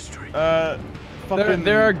mean,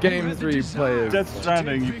 there are games where you play as Death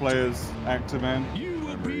Stranding. You play as actor, man. You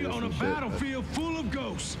will be on a battlefield full of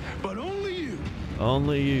ghosts, but only you.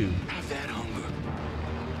 Only you. Have that hunger.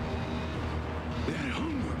 That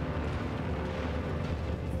hunger.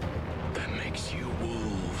 That makes you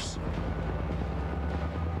wolves.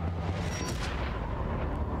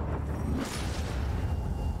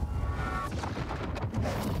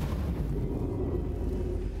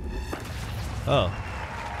 Oh.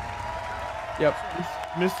 Yep.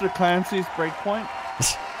 Mr. Clancy's Breakpoint.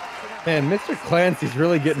 Man, Mr. Clancy's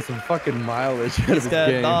really getting some fucking mileage out of his that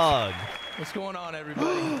game. dog. What's going on,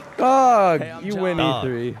 everybody? Dog, Hey, I'm you John. win Dog.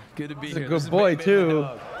 E3. Good to be He's here. a This good is boy my too.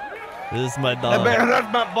 dog. This is my dog.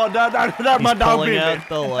 That's my boy. That's He's my dog, pulling baby. out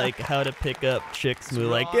the like how to pick up chicks move.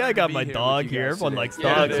 Like, yeah, I got my dog here. Everyone likes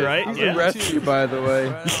Yeah, dogs, dude. right? He's Yeah. a rescue, by the way.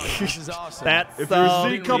 This is awesome. That's If you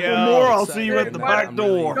see a couple yo. more, I'll see you at the back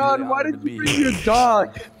door. God, why did you bring your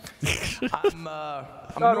dog? I'm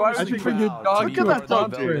God, why enormously did you bring your proud dog to be to part a of the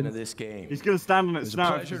dog development train? of this game. He's gonna stand on It its was a snout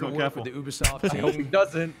if pleasure he's to not work careful. with the Ubisoft I hope he team.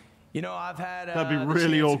 doesn't. You know, I've had That'd be the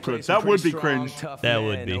really chance to awkward. play some That would pretty be strong, cringe. tough That men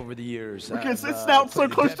would be. over the years. Look, I've, its snout so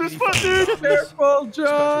played close to his deputy foot, dude. for Careful,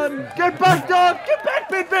 John. Get back, dog. Get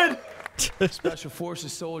back, Bid. Special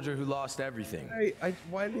Forces soldier who lost everything. Hey,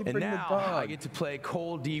 why did he And bring the now I dog? get to play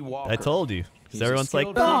Cole D. Walker. I told you. He's Because a everyone's like,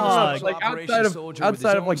 skilled dog. Special Like Operations soldier with his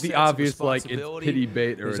outside of own like the sense of obvious like it's responsibility, pity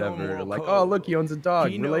bait or his own whatever. moral Like, code. oh look, he owns a dog.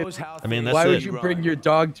 He Relate- knows how I mean, things that's Why it. would you bring your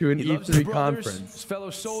dog to an He loves his E3 brothers, conference? his fellow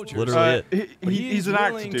soldiers. Literally it. But he He's is an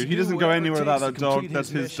actor, willing dude. to He do doesn't go whatever anywhere it without takes that to dog. complete That's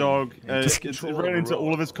his mission dog. and take It's control of ran the into role.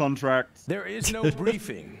 all of his contracts. There is no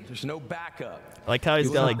briefing. There's no backup. I like how he's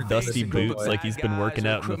got like Face dusty a group of boots, like he's been bad working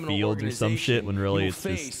guys or out in the criminal fields or some shit, when really you'll it's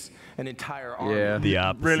just face an entire army. Yeah. the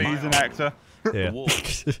opposite. Really, he's an actor. Yeah.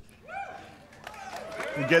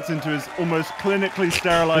 He gets into his almost clinically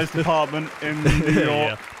sterilized apartment in New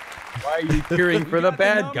York. Why are you cheering for the We've got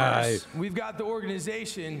bad numbers, guy? We've got the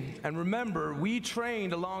organization, and remember, we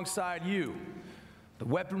trained alongside you. The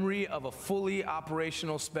weaponry of a fully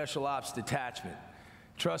operational special ops detachment.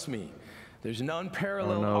 Trust me, there's an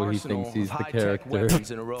unparalleled Oh, no, he arsenal thinks he's of the high-tech character.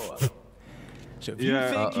 weapons in Aroa. So if you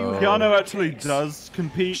think you have Keanu what it actually takes, does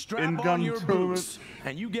compete strap in on gun your tournaments. boots,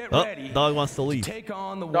 and you get Oh, ready dog wants to leave. to take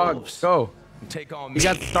on the Dog, wolves. go. And take on He me.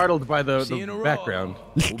 got startled by See you the in Aroa. background.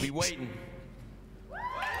 We'll be waiting.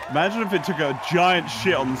 Imagine if it took a giant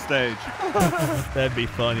shit on the stage. That'd be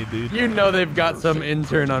funny, dude. You know they've got some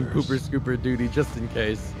intern on pooper scooper duty just in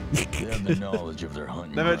case. They have the knowledge of their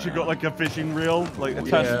hunting. They've actually got like a fishing reel, like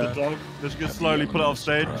attached to the dog. They're just gonna slowly put it off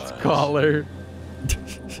stage. Collar.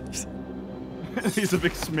 He's a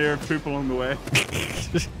big smear of poop along the way.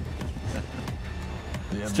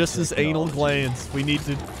 It's just his anal glands. We need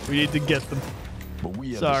to get them. But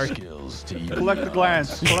we have Sorry. the skills to even Collect the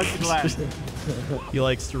glands. Collect the glands. He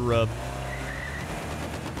likes to rub.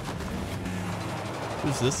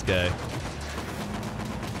 Who's this guy?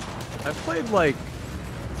 I played like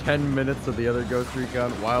 10 minutes of the other Ghost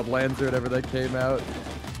Recon Wildlands or whatever that came out.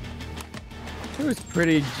 It was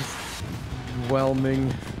pretty just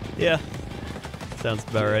whelming. Yeah. Sounds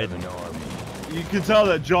about right. You can tell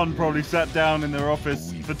that John probably sat down in their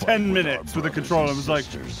office for 10 minutes with a controller and was like,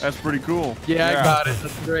 that's pretty cool. Yeah, I got it.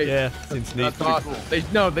 That's great. Yeah, seems neat. That's awesome.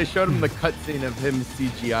 They showed him the cutscene of him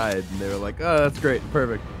CGI'd, and they were like, oh, that's great.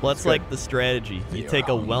 Perfect. Well, that's like the strategy. You take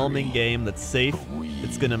a whelming game that's safe,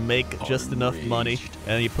 it's gonna make just enough money, and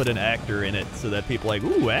then you put an actor in it so that people are like,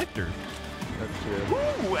 ooh, actor. That's true.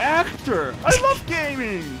 Ooh, actor! I love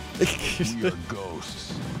gaming! We are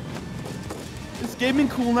ghosts. Is gaming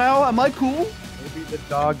cool now? Am I cool? Maybe the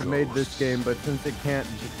dog made this game, but since it can't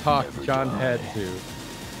talk, John had to.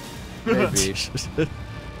 Maybe.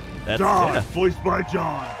 That's John, yeah. voiced by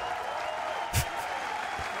John.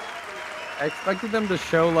 I expected them to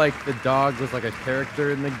show like the dog was like a character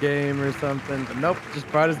in the game or something, but nope, just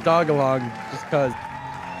brought his dog along just cause.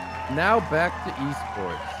 Now back to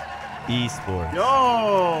esports. Esports.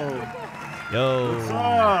 Yo! What's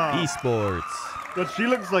up? Esports. But she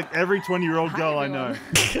looks like every 20-year-old girl I know.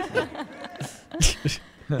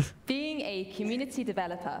 Being a community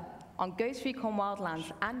developer on Ghost Recon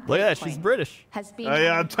Wildlands and Look at that, she's British. has been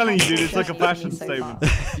Yeah, I'm telling you, dude, it's like a fashion statement.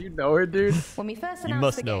 You know her, dude? When we first You announced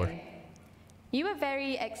must the know game, her. you were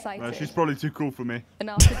very excited. No, she's probably too cool for me. And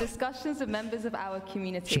after discussions with members of our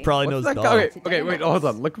community, She probably knows What's that dog. guy? Okay, wait, hold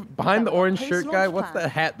on. Look behind the orange shirt guy. What's that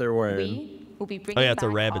hat they're wearing? we will be Oh bringing yeah, it's a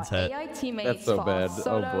back rabbit's our hat. AI teammates That's so for our bad. Oh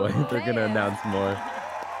solo boy, they're gonna players. announce more.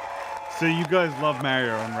 So you guys love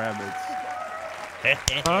Mario and Rabbids.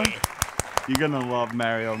 Huh? You're gonna love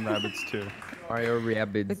Mario and Rabbids too. Mario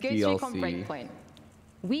Rabbids With Ghost Recon DLC. Breakpoint,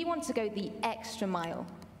 we want to go the extra mile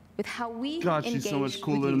with how we God, engage she's so much with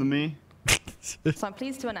cooler you. than me. So I'm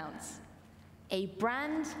pleased to announce a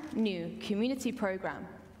brand new community program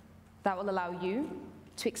that will allow you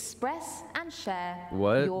to express and share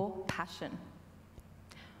What? your passion.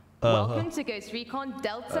 Welcome to Ghost Recon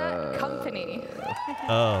Delta Company.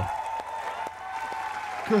 Oh.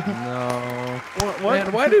 No. What?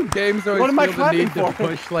 Man, why do games always What am I feel the need clapping to for?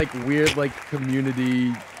 push like weird like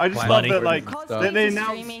community? I just love Money. that, like, Cosplay they for announced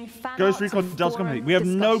streaming, fan Ghost arts, Recon and Delta forum Company. We have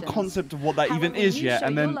no discussions. concept of what that even However, is you yet, show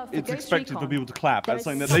and your then love for it's Ghost expected for Recon. people to clap. There That's is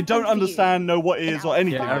something that they don't something for you understand, know what in is, or our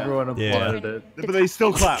anything. Yeah, everyone Yeah. applauded it. But they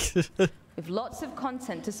still clap. With lots of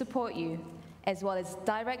content to support you, as well as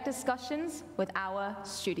direct discussions with our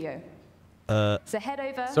studio. So head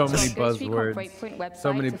over So to many our Ghost Recon buzzwords. Breakpoint website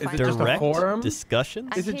So many. to Is find it just a Direct forum? discussions?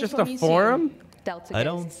 and Is it hear just from a you soon, forum? Delta I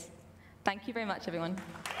don't- Ghosts. Thank you very much, everyone.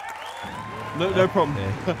 No problem.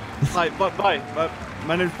 Bye.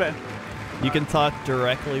 My name's Ben. You can talk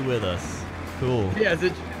directly with us. Cool. Yeah, is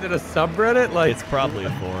it a subreddit? Like It's probably a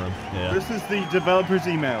forum. Yeah. This is the developers'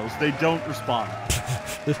 emails. They don't respond.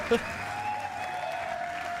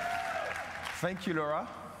 Thank you, Laura.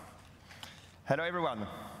 Hello, everyone.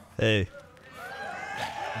 Hey.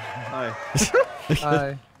 Hi.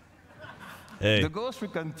 Hi. Hey. The Ghost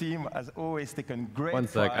Recon team has always taken great One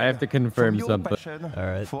sec, I pride have to confirm from your something. passion All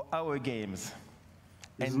right. for our games.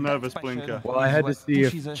 He's a And that nervous passion blinker. Well, I is had to what see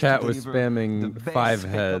pushes if us chat to was deliver spamming the best 5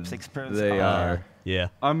 Spec head. Ops experience They out are. there. Yeah.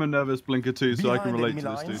 I'm a nervous blinker too, so I can Behind relate to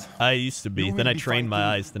enemy this dude. lines, I used to be. you Then will I be trained my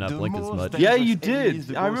fighting eyes to not the blink as most much. Yeah, dangerous you did. enemies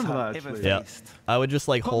the I Ghosts remember have that, ever actually. Yeah. faced. I would just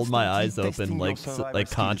like hold my Constantly eyes open, testing like your survival like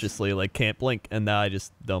skills. consciously, like can't blink, and now I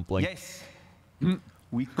just don't blink. Yes.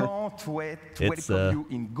 We can't wait to It's, welcome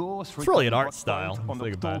you in Ghost it's really an Recon art style, Breakpoint on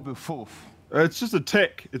think about it. October 4th. It's just a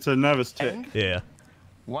tick. It's a nervous tick. And Yeah.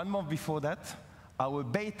 1 month before that, our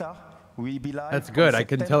beta will be live. That's on good. I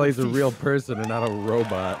can tell he's a September real 5th. person and not a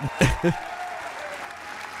robot.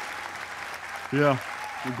 Yeah,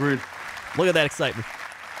 agreed. Look at that excitement.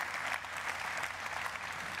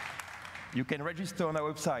 You can register on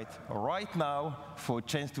our website right now for a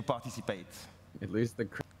chance to participate. At least the.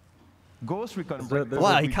 Ghost Recon there- Breakpoint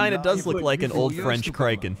Wow, will he be kind of live does look like an for old years French to come.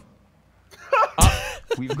 Kraken.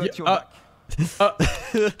 We've got your back.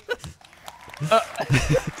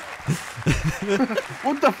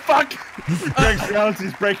 What the fuck? Greg's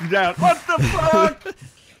reality's breaking down. What the fuck?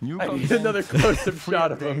 New I need content, another close-up free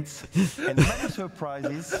shot of him. updates, and many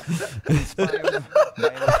surprises inspired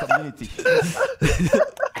by our community.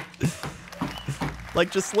 Like,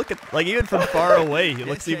 just look at, like, even from far away, he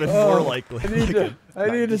looks even more like. I need to. I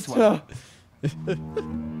need to this one. stop.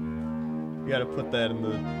 You gotta put that in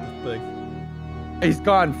the thing. He's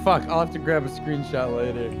gone. Fuck. I'll have to grab a screenshot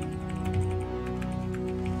later.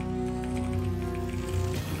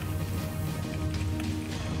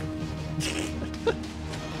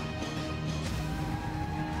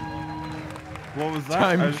 What was that?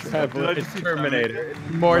 Time travel. Did I It's just see Terminator.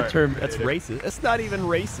 More Right. Terminator. That's racist. It's not even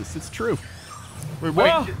racist. It's true. Wait,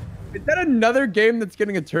 Wait, is that another game that's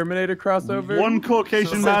getting a Terminator crossover? One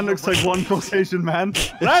Caucasian man looks like one Caucasian man.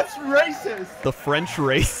 That's racist. The French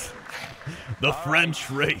race. The French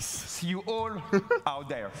race. See you all out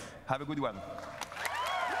there. Have a good one.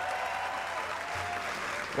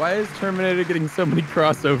 Why is Terminator getting so many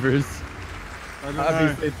crossovers? I don't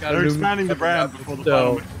Obviously, know. it's got They're a new expanding the coming brand out, before the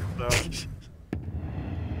so- final mission, so.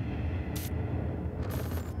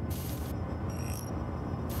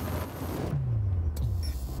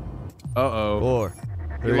 Uh-oh. 4,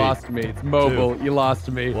 You 3, lost me. It's mobile. 2, You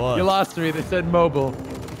lost me. 1. You lost me. They said mobile.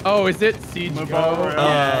 Oh, is it Siege Mobile Go? Royale.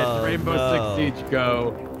 Yeah, Oh, it's Rainbow no. Six Siege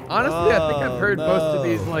Go. Honestly, I think I've heard Oh, most of no.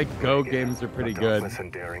 these like Go games are pretty good.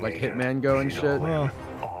 Like Hitman Go and shit.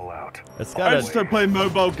 It's I got just don't play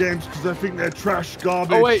mobile games because I think they're trash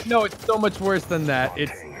garbage. Oh wait, no, it's so much worse than that.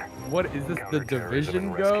 It's what is this? The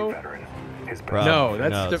Division Go? Bro, No,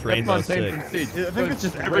 that's Rainbow Fontaine Six. Siege. I think it's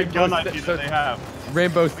just every gun IP that they have.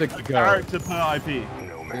 Rainbow Six Go. Character per IP.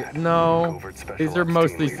 No, these are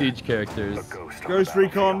mostly Siege characters. Ghost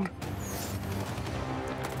Recon.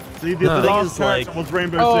 See, the thing last is, character like- was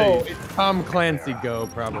Rainbow Oh, Six. it's Tom Clancy Go,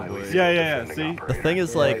 probably. Yeah. See? The thing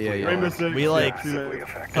is, like, Rainbow Six. we like, yeah,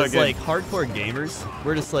 as like hardcore gamers,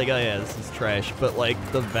 we're just like, oh yeah, this is trash. But like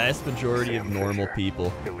the vast majority of normal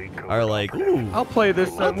people are like, ooh, I'll play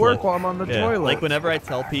this at work while I'm on the toilet. Like whenever I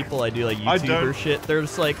tell people I do like I YouTuber don't. shit, they're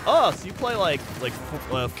just like, oh, so you play like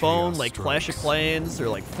phone, like Clash of Clans or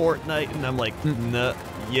like Fortnite, and I'm like, no,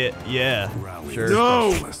 yeah, sure.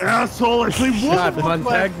 No, asshole! I play God, World of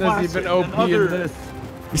Warcraft Montagna's even Classic OP and in other-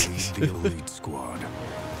 this. The elite squad.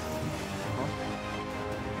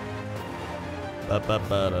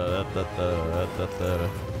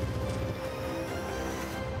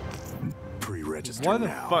 Pre-register Why the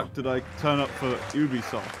now. fuck did I turn up for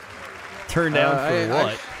Ubisoft? Turn down for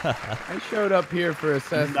what? I showed up here for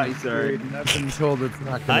Assassin's Creed, and I've been told it's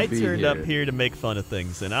not going I to be turned here. up here to make fun of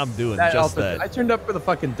things, and I'm doing That just also- that. I turned up for the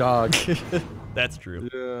fucking dog. That's true.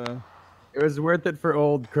 Yeah. It was worth it for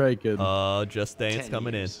old Kraken. Just Dance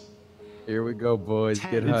coming in. Here we go, boys.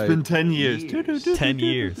 Get It's hyped. been 10 years. 10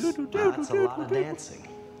 years. That's a lot of dancing.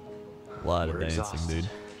 A lot of We're dancing, exhausted. dude.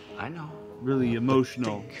 I know. Really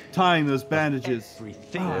emotional. Tying those bandages.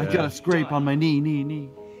 Everything I got a scrape on my knee.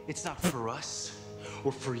 It's not for us,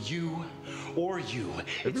 or for you, or you.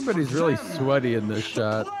 Everybody's really sweaty in this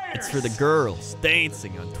shot. It's for the girls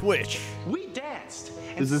dancing on Twitch. We danced.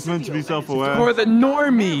 Is this meant to be self-aware? For the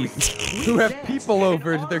normies who have people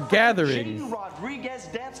over to their gatherings. Rodriguez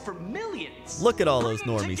danced for millions. Look at all those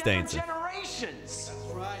normies dancing. Generations.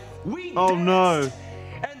 We Oh no.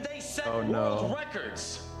 and they set Oh, no. world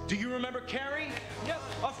records. Do you remember Carrie? Yes,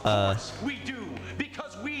 of course we do,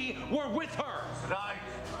 because we were with her.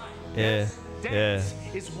 Yeah. Dance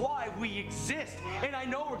is why we exist. And I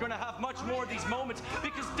know we're going to have much more of these moments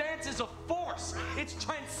because dance is a force. It's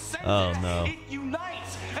transcendent. Oh, no. It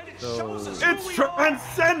unites and it shows us It's who we are.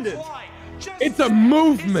 transcendent. That's why. Just It's a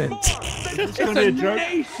movement. It's It's gonna a be a joke.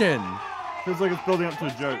 nation. Feels like it's building up to a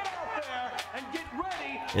joke. out there and get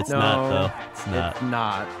ready. It's No, not, though. It's not. It's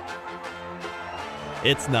not.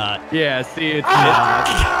 It's not. Yeah, see, it's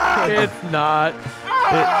not. It's not.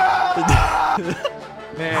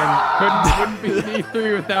 Man, wouldn't be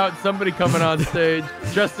E3 without somebody coming on stage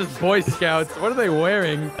dressed as Boy Scouts. What are they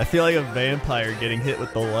wearing? I feel like a vampire getting hit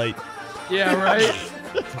with the light. Yeah, right?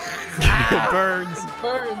 It burns.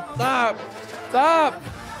 Burn. Stop. Stop.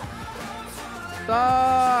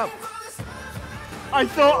 Stop. I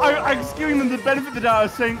thought I was giving them the benefit of the doubt. I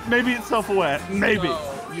was saying maybe it's self-aware. Maybe.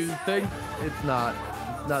 No, you think it's not.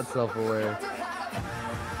 It's not self-aware.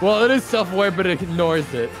 Well, it is self-aware, but it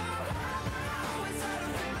ignores it.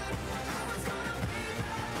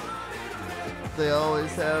 They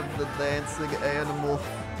always have the dancing animal.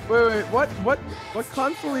 Wait, what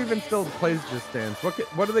console even still plays Just Dance?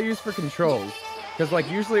 What do they use for controls? Because like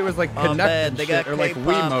usually it was like Kinect and they shit, got or like K-pop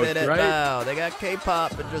in Wiimotes, it right? now. They got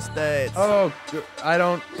K-pop and Just Dance. Oh, I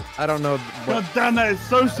don't know. God damn, that is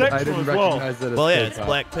so I sexual didn't as well. recognize it as Well, yeah, it's K-pop.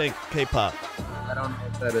 Blackpink K-pop. I don't know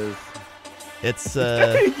what that is. It's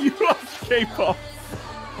You watch K-pop.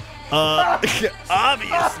 obviously.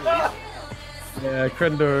 Yeah,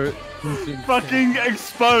 Crendor. Fucking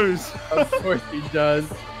expose. Of course he does.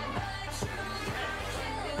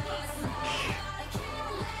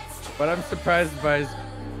 What I'm surprised by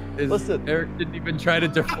is Listen. Eric didn't even try to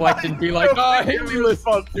deflect and be like, oh, Haley,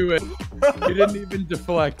 listen to it. He didn't even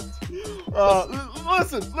deflect.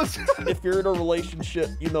 Listen. If you're in a relationship,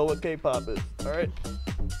 you know what K-pop is. All right.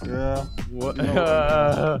 Yeah. What?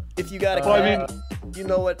 If you got a Well, cat, you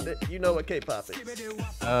know what K-pop is.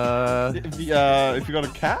 If you got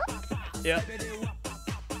a cat? Yeah.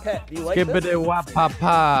 Cat, do you like this? Skibbity wap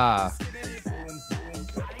papa.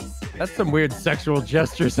 That's some weird sexual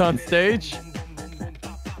gestures on stage.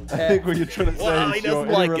 I think what you're trying to say Well, he is you're doesn't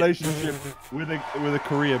in like a it. relationship with a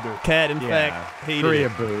Korea boo. Cat, in fact, hated Korea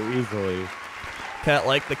it. boo, easily. Cat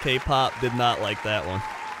liked the K-pop, did not like that one.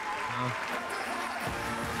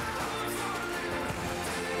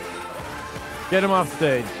 Get him off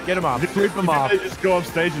stage. Get him off. Sweep him off. They just go off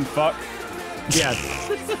stage and fuck. Yes.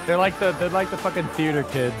 they're like the fucking theater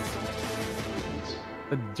kids.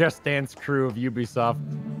 The Just Dance crew of Ubisoft.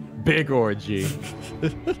 Big orgy.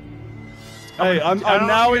 Hey, I'm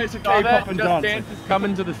now into K-pop and Just dancing. Dance is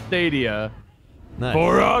coming to the Stadia. Nice.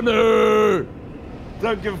 For honor!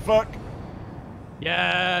 Don't give a fuck.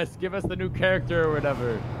 Yes, give us the new character or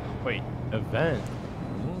whatever. Wait, event.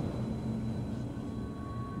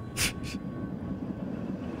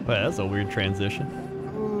 that's a weird transition.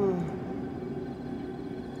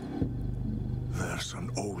 There's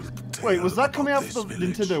an old Wait, was that coming out for the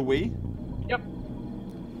Nintendo Wii? Yep.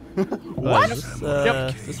 What?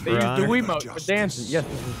 Yep. This is They used the Wiimote for dancing. Yes,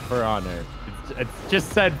 this is For Honor. It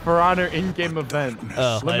just said For Honor in-game event.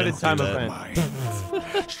 Limited time event.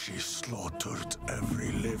 She slaughtered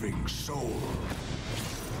every living soul.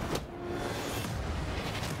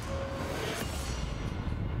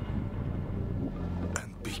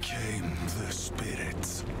 And became the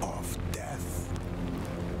spirits of death.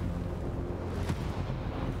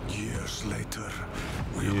 Years later,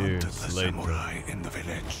 we hunted the samurai in the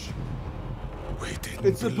village. We didn't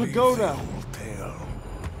It's a believe pagoda. the whole tale.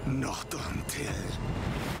 Not until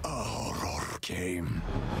a horror came.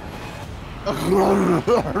 A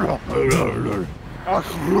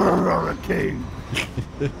horror came.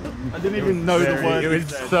 I didn't even know the word. It was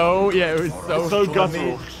so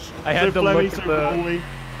guttural. I had to look at Flemmy.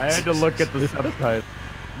 I had to look at the subtitle.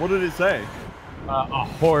 What did it say? A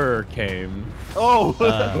horror came. Oh,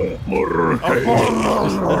 horror came.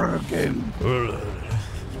 Horror came.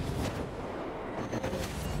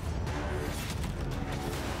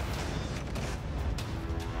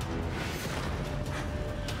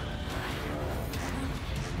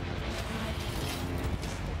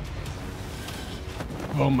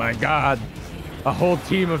 Oh my god. A whole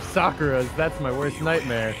team of Sakuras. That's my worst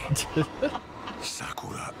nightmare.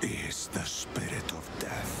 Sakura is the spirit of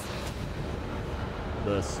death.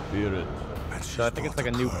 The spirit. So I think it's like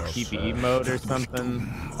a new PvE mode or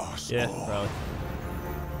something. Yeah, probably.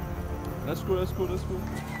 That's cool. That's cool. That's cool.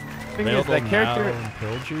 Thing is, that character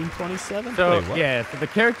until June 27th. So Wait, what? yeah, so the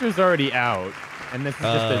character's already out, and this is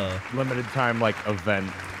just a limited time like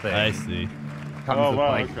event thing. I see.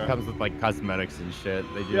 Comes with like cosmetics and shit.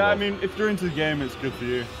 They do. Yeah, I mean, if you're into the game, it's good for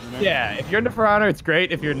you. You know? Yeah, if you're into For Honor, it's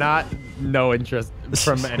great. If you're not, no interest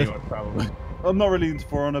from anyone probably. I'm not really into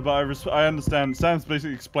For Honor, but I understand. Sam's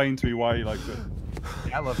basically explained to me why he likes it.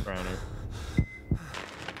 Yeah, I love For Honor.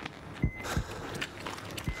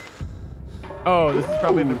 Oh, this is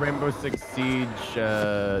probably the Rainbow Six Siege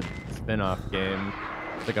spin-off game.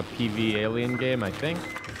 It's like a PV alien game, I think.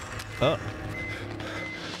 Oh.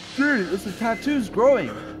 Dude, this tattoo's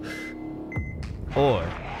growing. Or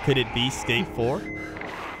could it be Skate 4?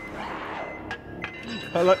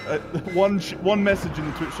 I like one message in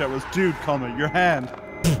the Twitch chat was, "Dude, comma, your hand."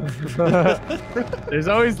 There's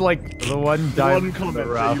always like the one comment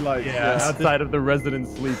that you like, outside of the resident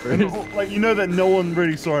sleepers. Like, you know that no one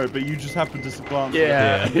really saw it, but you just happened to glance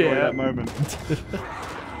at that moment.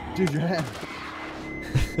 Dude, your hand.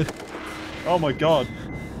 Oh my god.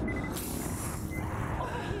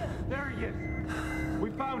 There he is. We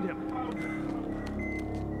found him.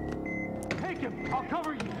 Take him. I'll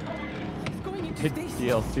cover you. Hit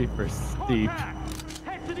DLC for Steep.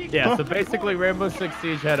 Yeah, so basically Rainbow Six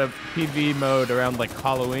Siege had a PV mode around like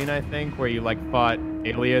Halloween, I think, where you like fought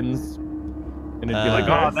aliens. And it'd be like,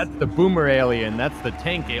 oh, that's the boomer alien, that's the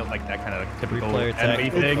tank alien, like that kind of like, typical enemy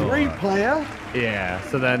thing. 3-player? Yeah,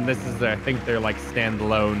 so then this is, I think, their like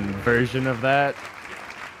standalone version of that.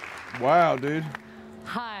 Wow, dude.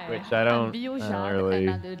 Hi, which I don't really.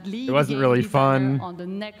 It wasn't really fun. On the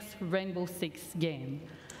next Rainbow Six game.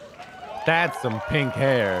 That's some pink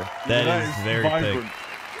hair. That is very vibrant. pink.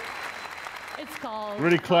 It's called.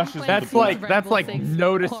 Really clashes. That's like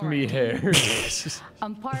notice me hair.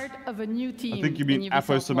 I'm part of a new team. I think you mean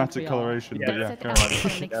aposematic coloration. Yeah, but yeah, go on.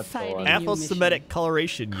 Aposematic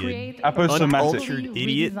coloration, you uncultured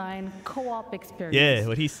idiot. Co-op experience. Yeah,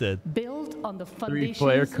 what he said. Build on the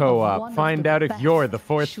 3-player co-op. Find out if you're the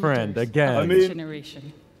fourth friend again. I mean,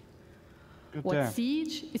 generation. What damn.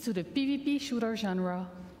 Siege is to the PvP shooter genre.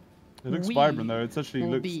 It looks vibrant though. It actually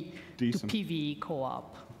looks decent. To PvE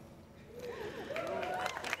co-op.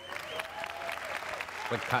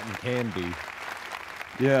 Like cotton candy.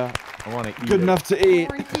 Yeah. I want to eat. Good enough to eat.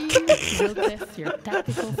 Quarantine will test your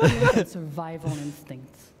tactical skills and survival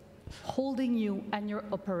instincts, holding you and your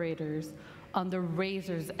operators on the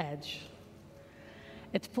razor's edge.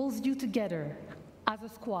 It pulls you together as a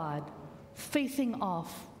squad, facing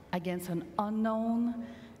off against an unknown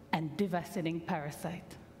and devastating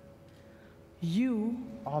parasite. You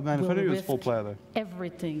Oh man, if I knew it was full player though.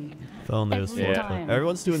 Everything. If only it was full player.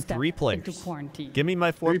 Everyone's doing 3 players. Give me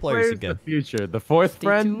my 4 players again. The future. The fourth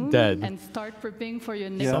friend dead. And start preparing for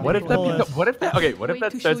your next. Yeah. What if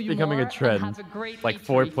that starts becoming a trend? Like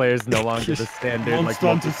 4 players no longer the standard like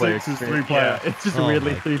multiplayer experience. 3 player. Yeah, it's just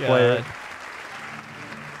weirdly 3 player.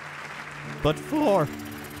 But 4.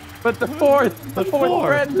 But the fourth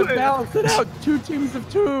friend to balance it out. 2 teams of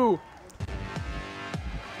 2.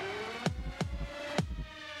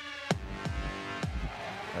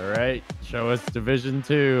 All right, show us Division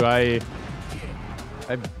 2. I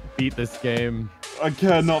beat this game. I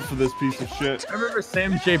care not for this piece of shit. I remember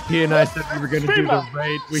Sam JP and I said we were going to do the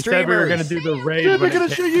raid. We said we were going to do the raid. Dude, they're going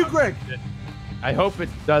to show you, Greg. I hope it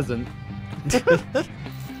doesn't.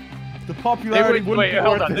 The popularity wouldn't wait, be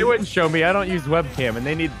hold worth on. it. They wouldn't show me. I don't use webcam, and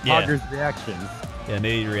they need Pogger's reactions. Yeah,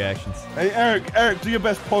 they need reactions. Hey, Eric, do your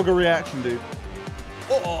best Pogger reaction, dude.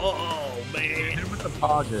 Oh, man. With the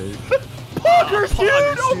Poggers. Poggers,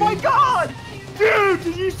 dude! Oh my god! Dude,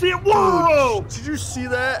 did you see it? Whoa! Did you see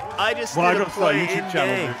that? I just Well, I did a gotta start a play YouTube in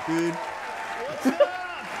channel, game, dude.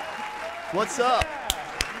 What's up?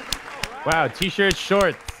 Wow, t-shirts,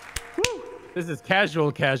 shorts. This is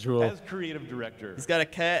casual. As creative director, He's got a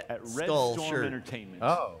cat at Red skull Storm shirt. Entertainment.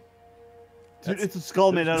 Oh. Dude, it's a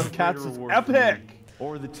skull made out of cats. It's epic!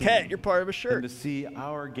 Or the team, Cat, you're part of a shirt. and to see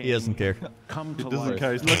our game He doesn't care. come to He doesn't life.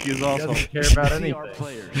 care. He's lucky as asshole. Doesn't care about See anything. our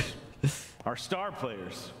players, our star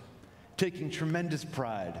players, taking tremendous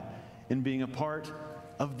pride in being a part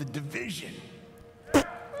of the division.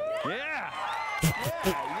 Yeah!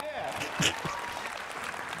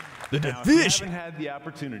 The Now, if you haven't had the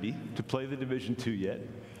opportunity to play the Division 2 yet,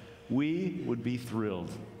 we would be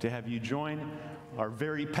thrilled to have you join our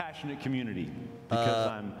very passionate community, because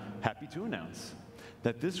I'm happy to announce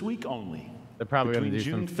that this week only, They're probably going to between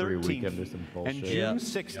do June some free 13th weekend or some bullshit. and June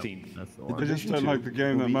 16th, That's the the one. I just Division don't 2 like the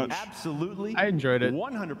game will that be much. absolutely I enjoyed it.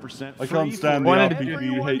 100% I free can't stand for the Wanted to do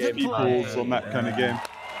everyone to RPG play. pools on that kind of game.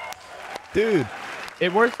 Dude,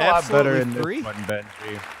 It works a lot better in Absolutely this one, Benji.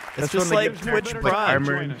 it's That's just when they like get Twitch like Prime.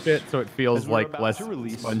 armor and shit, so it feels As we're like about less to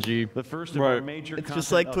release spongy. the first of our Right. major It's just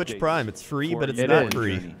content like Twitch updates Prime. It's free, for but it's your not own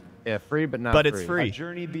free. journey. Yeah, free but not But free. it's free. A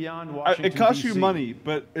journey beyond Washington, It costs you DC, money,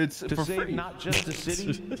 but it's to for save free. not just a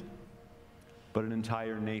city, but an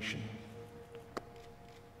entire nation.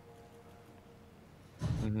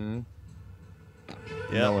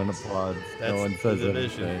 No one applauds. That's No one says the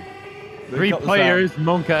division. anything. They 3 cut this players,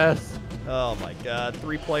 Monka-esque. Oh my god,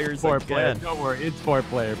 3 players 4 players. again. Don't worry, it's 4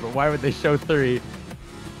 player, but why would they show 3?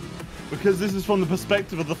 Because this is from the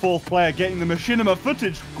perspective of the 4th player getting the machinima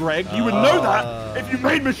footage, Greg. You would know that if you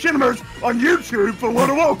made machinimas on YouTube for World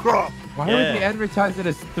of Warcraft. Why would they advertise it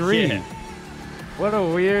as 3? Yeah. What a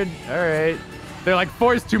weird. Alright. They're like,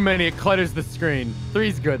 4's too many, it clutters the screen.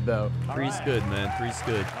 3's good though. 3's good, man. 3's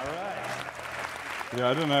good. Yeah,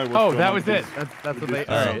 I don't know. What's Oh, going that on was with it. this. That's what they.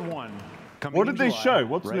 Episode Alright. 1, coming What in did they July, show?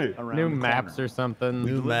 What's right new? around New the maps corner. or something. New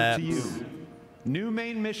Delivered maps. to you. New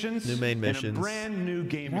main missions. New main And missions. a brand new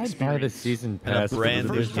game Can I experience. buy the season And pass? a for brand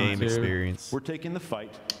new Division game 2? experience. We're taking the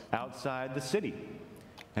fight outside the city,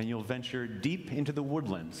 and you'll venture deep into the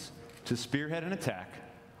woodlands to spearhead an attack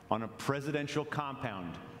on a presidential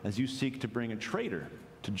compound as you seek to bring a traitor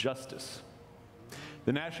to justice.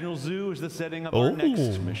 The National Zoo is the setting of our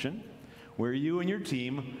next mission, where you and your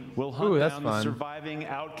team will hunt that's down the fun. surviving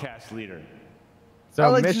outcast leader. So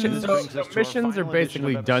like missions, to- This brings us to our missions are final edition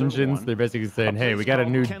basically of episode dungeons. 1, They're basically saying, "Hey, we place got a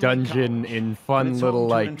called new Kenley dungeon College, in and fun it's little home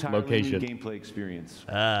to an like entirely new location." gameplay experience.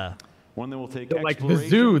 Ah. One that will take So, like the exploration,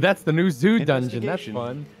 zoo. That's the new zoo dungeon. That's investigation,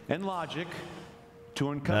 fun. and logic to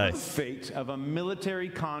uncover Nice. the fate of a military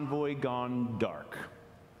convoy gone dark.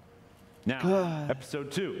 Now, God.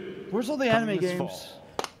 episode 2. Where's all the coming anime this games?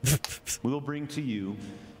 fall, we'll bring to you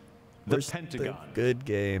the Where's Pentagon. the good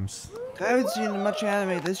games? I haven't seen much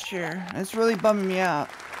anime this year. It's really bumming me out.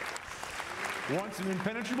 Once an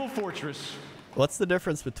impenetrable fortress, What's the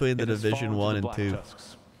difference between the it has Division fallen to 1 the and 2? Black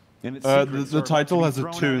Tusks, and its The secrets are about title to be has a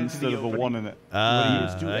thrown 2 out into instead the of a open. 1 in it.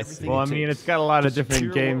 Ah, do I everything see. Well, I mean, it's got a lot of to different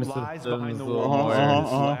secure game what lies systems. behind the a little walls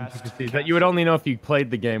more of this intricacies that you would only know if you played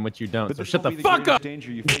the game, which you don't. But So this shut the won't be fuck greatest up.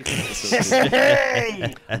 danger you face in this episode.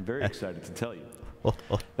 Hey! I'm very excited to tell you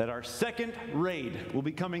that our second raid will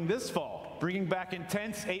be coming this fall, bringing back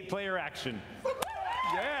intense 8-player action.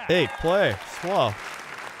 Yeah. Hey, play. Slow.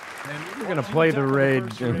 We were gonna play the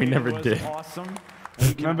raid, and we never was did. Awesome. And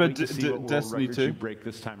we cannot Remember wait to see what world Destiny records 2? you break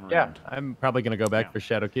this time around. Yeah, I'm probably gonna go back for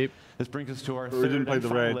Shadowkeep. This brings us to our we didn't third play and the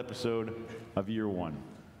final raid. episode of year 1.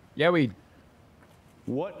 Yeah, we.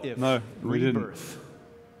 What if No, we didn't. Rebirth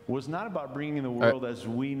was not about bringing the world as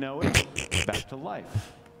we know it back to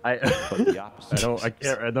life, I but the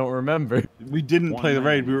opposite? I don't remember. We didn't One play the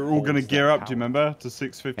raid. man We were all going to holds gear that up, do you power. remember? To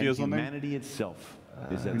 650 or And something. humanity itself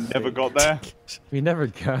is at We stake. never got there. We never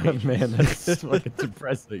got, man. That's fucking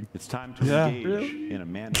depressing. It's time to Yeah. engage in a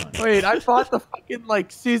manhunt. Wait, I bought the fucking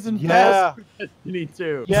like season Yeah. pass for Destiny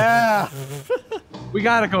 2. Yeah. We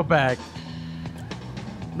gotta go back.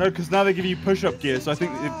 No, because now they give you push-up gear, so I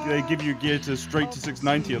think they give you gear to straight to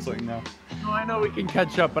 690 or something now. No, I know we can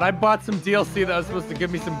catch up, but I bought some DLC that was supposed to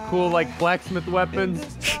give me some cool like blacksmith weapons.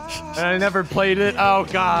 And I never played it. Oh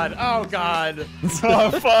god. Oh god.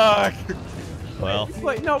 Oh fuck. Well.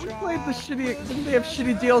 Wait, no, we played the shitty. Didn't they have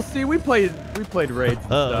shitty DLC? We played raids and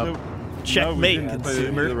stuff. Checkmate, no,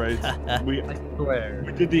 consumer. We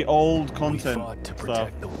did the old content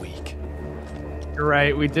stuff. You're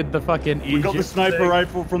right. We did the fucking. We got the sniper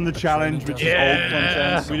rifle from the challenge, which is old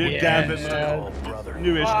content. We did Gambit,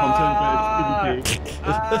 newish content, but it's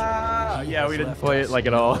PvP. Yeah, we didn't play it like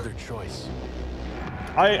at all.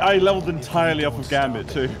 I leveled entirely off of Gambit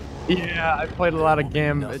too. Yeah, I played a lot of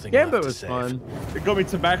Gambit. Gambit was fun. It got me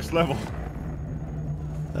to max level.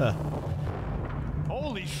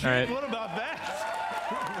 Holy shit! What about that?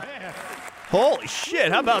 Man. Holy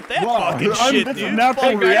shit! How about that fucking I mean, shit, that's dude? a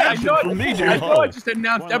natural reaction from me, dude. I know I just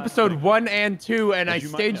announced episode 1 and 2, and I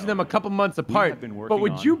staged them a couple months apart. But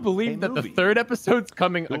would you believe that the third episode's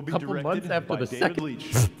coming a couple months after the second?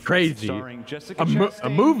 Crazy. A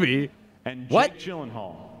movie? And what? Jake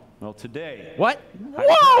Gyllenhaal. Well, today. What?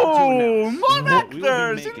 Whoa! More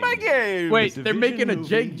actors in my game. Wait, they're making a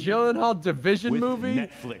Jake Gyllenhaal Division movie?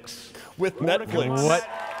 Netflix. With Netflix. What?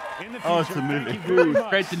 Oh, it's a movie.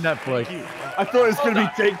 Straight to Netflix. I thought it was going to be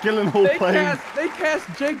Jake Gyllenhaal playing. They cast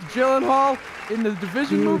Jake Gyllenhaal in the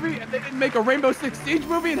Division movie, and they didn't make a Rainbow Six Siege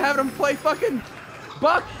movie and have him play fucking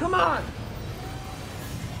Buck. Come on.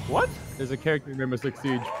 What? There's a character in Rainbow Six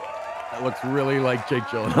Siege that looks really like Jake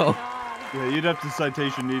Gyllenhaal. Yeah, you'd have to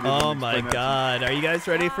citation needed. Oh my god. Are you guys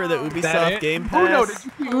ready for the Ubisoft Game Pass? Uno, did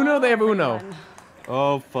you see Uno? They have Uno.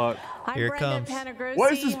 Oh fuck. Here it comes.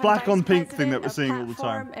 What is this black on pink thing that we're seeing all the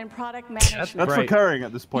time? That's recurring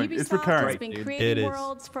at this point. It's recurring. Ubisoft has been creating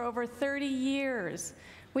worlds for over 30 years.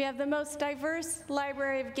 We have the most diverse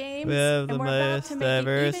library of games, and we're about to make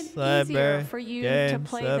it even easier for you to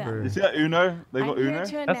play them. Is that Uno? They got Uno?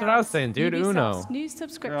 That's what I was saying, dude. Uno. Ubisoft's new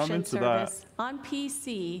subscription service on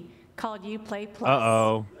PC called Uplay Plus.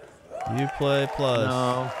 Uh-oh. Uplay Plus.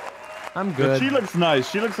 No. I'm But good. she looks nice.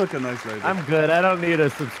 She looks like a nice lady. I'm good. I don't need a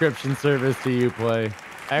subscription service to Uplay.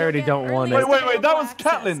 I already don't want it. Wait. That was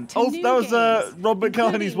Catelyn. Oh, that was Rob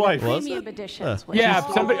McElhenney's wife. Was it? Yeah,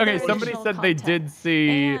 somebody said they did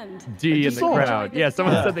see D in the crowd. Yeah,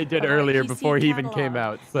 someone said they did earlier before he even came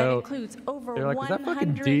out. So they're like, is that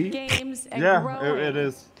fucking D? Yeah, it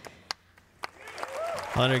is.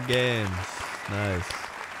 100 games. Nice.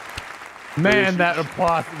 Man, that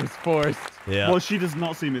applause was forced. Yeah. Well, she does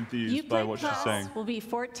not seem enthused by what she's saying. Will be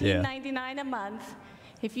 $14.99 a month.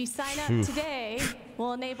 If you sign up today,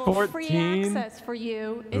 we'll enable free access for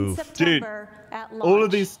you in September at launch. All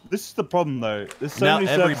of these, this is the problem though. There's so many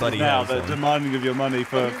services now that are demanding of your money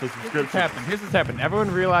for subscriptions. Here's what's happened.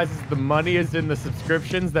 Everyone realizes the money is in the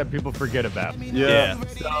subscriptions that people forget about. Yeah.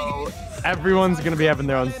 So everyone's going to be having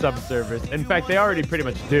their own sub-service. In fact, they already pretty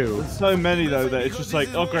much do. There's so many though that it's just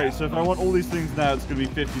like, oh great, so if I want all these things now, it's going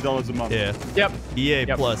to be $50 a month. Yeah. Yep. EA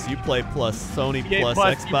Plus, Uplay Plus, Sony EA Plus,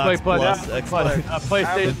 Plus, Xbox Uplay Plus, Plus,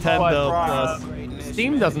 PlayStation Nintendo Plus. Plus.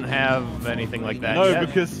 Steam doesn't have anything like that No, yet.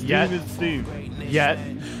 because Steam is Steam. Yet.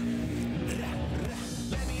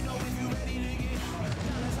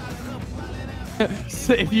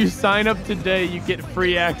 So if you sign up today, you get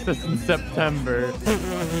free access in September.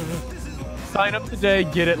 Sign up today,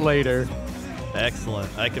 get it later.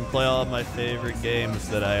 Excellent. I can play all of my favorite games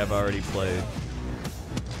that I have already played.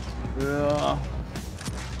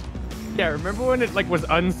 Yeah, remember when it was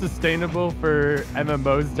unsustainable for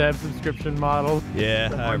MMOs to have subscription models? Yeah,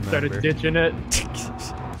 I remember. Started ditching it.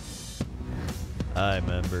 I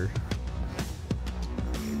remember.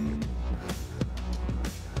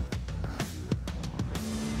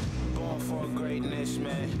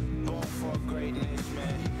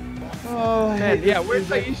 Oh, man, yeah, where's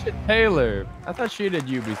Aisha Taylor? I thought she did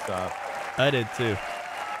Ubisoft. I did too.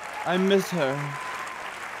 I miss her.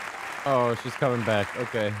 Oh, she's coming back.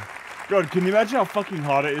 Okay. God, can you imagine how fucking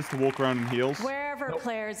hard it is to walk around in heels? Wherever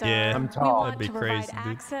players are, Yeah, I'm we tall. want That'd be to provide crazy,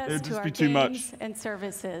 dude. access It'd to just our be too much. games and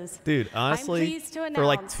services. Dude, honestly, pleased to for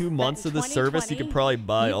like announce 2 months that of the service, you could probably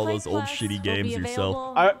buy all those old shitty games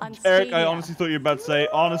yourself. Eric, I honestly thought you were about to say,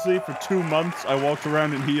 honestly, for 2 months, I walked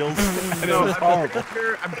around in heels, and it was horrible.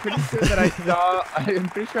 I'm pretty sure that I'm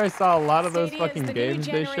pretty sure I saw a lot of those fucking games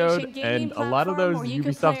they showed, and a lot of those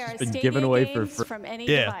Ubisoft's just been given away for free.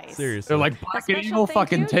 Yeah, seriously. They're like, Black and Evil,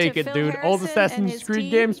 fucking take it, dude. Old Assassin's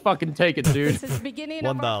Creed games, fucking take it, dude. This is the beginning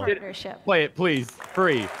of our $1. partnership. Play it, please.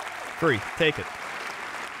 Free. Free. Take it.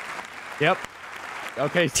 Yep.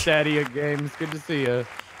 Okay, Stadia Games. Good to see you.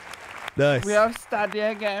 Nice. We have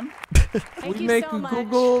Stadia game. Thank We you make so a much.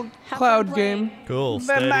 Google Have Cloud fun game. playing. Cool. We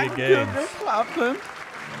Stadia make games. Google Cloud game.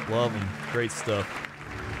 Love them. Great stuff.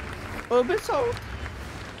 Ubisoft.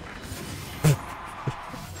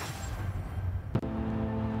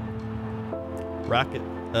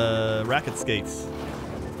 Racket skates.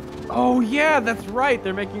 Oh yeah, that's right.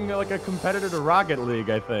 They're making like a competitor to Rocket League,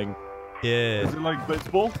 I think. Yeah. Is it like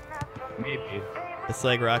Blitzball? Maybe. It's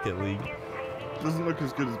like Rocket League. Doesn't look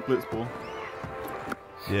as good as Blitzball.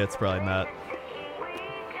 Yeah, it's probably not.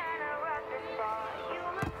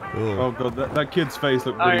 Ooh. Oh god, that kid's face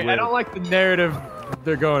looked really weird. I don't like the narrative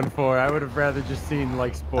they're going for. I would have rather just seen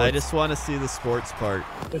like sports. I just want to see the sports part.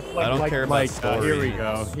 Like, I don't care about story. Here we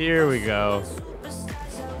go. Here we go.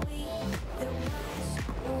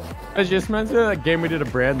 I just mentioned that game we did a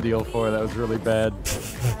brand deal for that was really bad.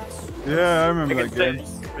 Yeah, I remember that game.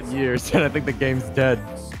 It's been years, and I think the game's dead.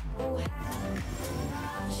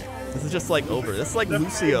 This is just like over. This is like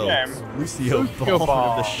Lucio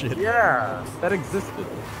ball. The shit. Yeah, that existed.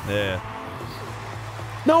 Yeah.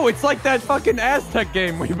 No, it's like that fucking Aztec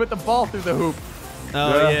game where you put the ball through the hoop.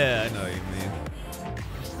 Oh yeah, I know what you mean.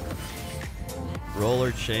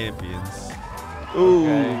 Roller Champions. Ooh,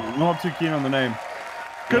 not too keen on the name.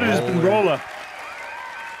 Could have just been Roller.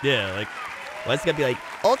 Yeah, like, why it's gotta be like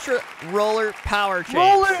Ultra Roller Power Champs?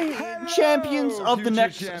 Rolling champions of the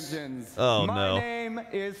Nexus. Champions. Oh My no. name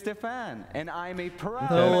is Stefan, and I'm a proud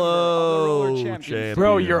Hello, member of the Roller Champions.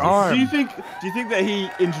 Bro, your arm. Do you think that he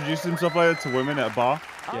introduced himself later to women at a bar?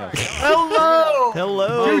 Yeah. Hello.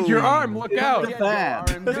 Hello. Dude, your arm. Look out.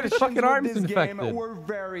 Your His fucking arm's this game infected. were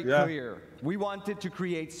very clear. We wanted to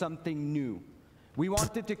create something new. We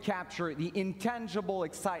wanted to capture the intangible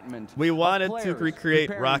excitement. We wanted of to players recreate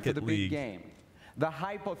preparing Rocket for the big League. Game. The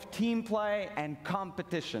hype of team play and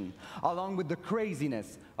competition, along with the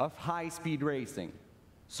craziness of high-speed racing.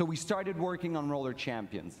 So we started working on Roller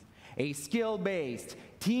Champions, a skill-based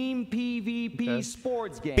team PvP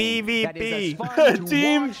sports game that is as fun to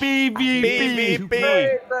Team watch PvP. as to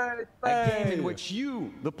play. A game in which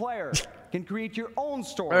you, the player, can create your own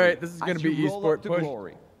story. All right, this is gonna as be you roll up esport to push.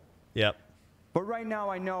 glory. Yep. But right now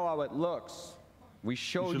I know how it looks. We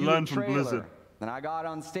showed should you learn the from trailer. Blizzard. Then I got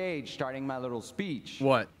on stage starting my little speech.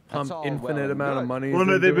 What? That's Pump all infinite well and amount of good. money? Well,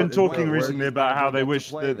 no, they've been talking well, recently about how they wish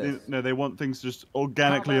play that this. they want things to just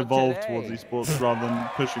organically How about evolve today? towards esports rather than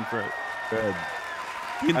pushing for it. Good.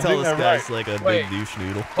 You can I tell think this they're guy's right. like a Wait. big douche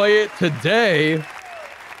noodle. Play it today,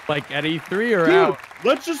 like at E3 or Dude, out.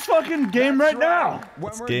 let's just fucking game right now. When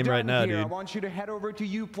Let's we're game done right now, here, I dude. want you to head over to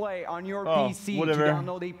Uplay on your Oh, PC whatever. to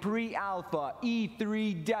download a pre-alpha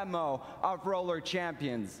E3 demo of Roller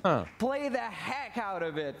Champions. Huh. Play the heck out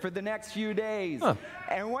of it for the next few days. Huh.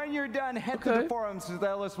 And when you're done, head to the forums to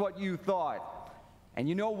tell us what you thought. And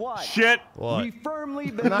you know what? Shit. What? We firmly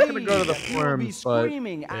I'm not gonna believe go to the that we will be forums, but-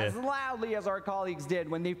 screaming as Yeah. loudly as our colleagues did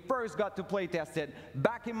when they first got to playtest it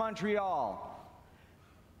back in Montreal.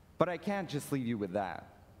 But I can't just leave you with that.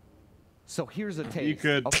 So here's a taste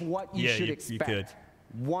could. of what you Yeah, should you expect could.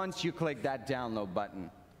 once you click that download button.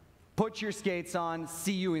 Put your skates on.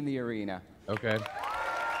 See you in the arena. Okay.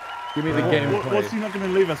 Give me the gameplay. What's he not going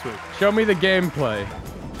to leave us with? Show me the gameplay.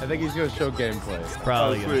 I think he's gonna show gameplay.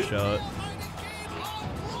 Probably Oh, gonna sweet. show it.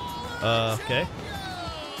 Okay.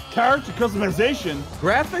 Character customization.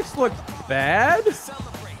 Graphics look bad.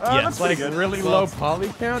 Yeah, that's Like pretty good. really low poly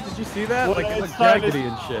count. Did you see that? Well, Like it's it's stylish. jaggedy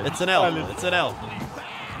and shit. It's an L. It's an L.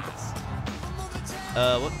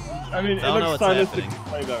 What? I mean, it I don't know looks what's stylistic happening. to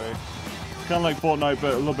play though. Kind of like Fortnite,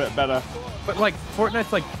 but a little bit better. But like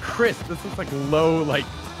Fortnite's like crisp. This is like low like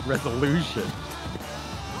resolution.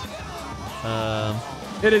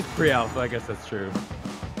 It is pre-alpha. I guess that's true.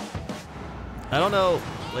 I don't know.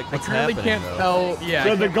 Like I what's currently happening, can't though. tell. Yeah.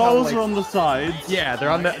 So I the can't tell, goals like- are on the sides. Yeah, they're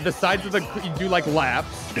on the sides of the. You do like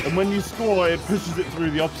laps. And when you score, it pushes it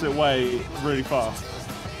through the opposite way really fast.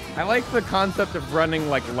 I like the concept of running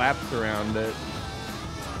like laps around it.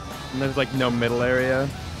 And there's like no middle area.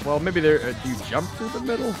 Well, maybe there. Do you jump through the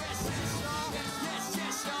middle?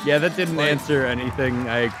 Yeah, that didn't answer anything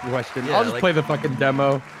I questioned. Yeah, I'll just like- play the fucking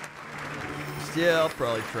demo. Yeah, I'll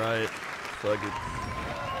probably try it. Fuck it.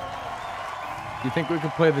 You think we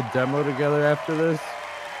could play the demo together after this?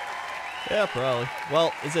 Yeah, probably.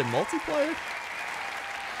 Well, is it multiplayer?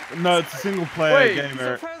 No, it's a single player Wait. game, So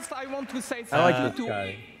Eric. first, I want to say I something like to this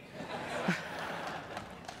guy.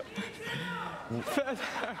 Thank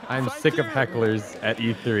I'm sick of hecklers at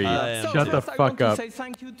E3. I am. So Shut the first, I fuck want to up. say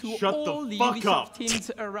thank you to Shut all the the fuck Ubisoft up.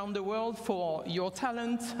 teams around the world for your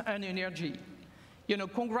talent and energy. You know,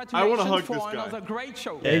 hug congratulations for this guy. another great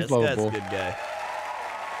show. Yeah, He's this guy's a lovable. good guy.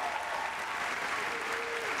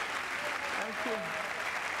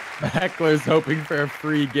 Hecklers hoping for a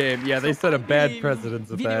free game. Yeah, they set a bad precedence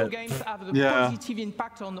with Video that. games have a Yeah. positive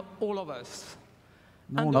impact on all of us.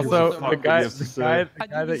 Also, the guy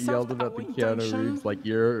that yelled about the Keanu Reeves, like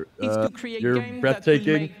you're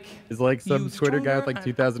breathtaking, is like some Twitter guy with like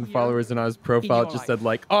 2,000 followers, and on his profile just said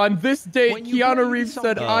like, on this date, Keanu Reeves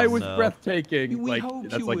said I was breathtaking. Like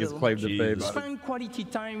that's like his claim to fame. Spend quality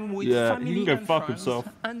time with Yeah, he family can go and fuck friends himself.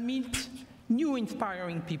 and meet new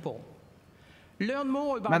inspiring people. Learn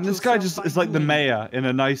more about Man, this guy yourself just by is like the doing. mayor in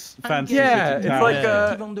a nice fancy Yeah, city it's town.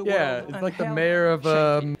 like it's like the mayor of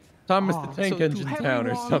Thomas the Tank Engine Town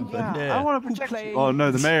or something. Yeah, I want to protect you. Oh no,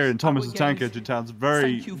 the mayor in Thomas the Tank Engine Town's a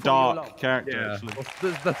very dark character. Yeah. Actually.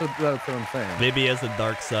 Well, that's what I'm saying. Maybe he has a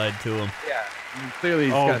dark side to him. Yeah. Clearly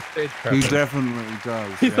he's got stage he presence. definitely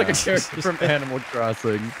does. He's like a character from Animal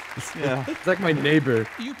Crossing. Yeah. It's like my neighbor.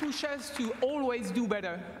 You push us to always do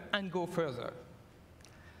better and go further.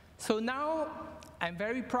 So now, I'm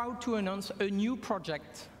very proud to announce a new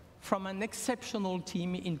project from an exceptional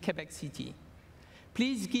team in Quebec City.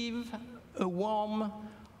 Please give a warm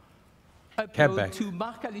applause to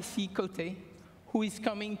Marc-Alexis Côté, who is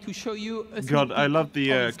coming to show you a God, I love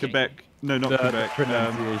the Quebec. No, not Quebec.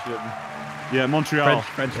 Pronunciation. Yeah, Montreal.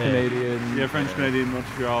 French Canadian. Yeah, French Canadian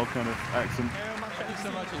Montreal kind of accent.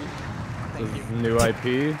 This is new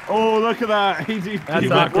IP. Oh, look at that!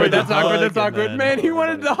 That's awkward. That's awkward. That's awkward. Man, he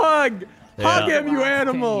wanted to hug. Hug him, you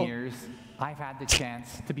animal. 10 years, I've had the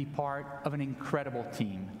chance to be part of an incredible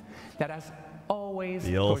team that has always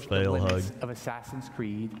pushed the limits of Assassin's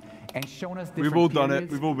Creed and shown us different We've all done it.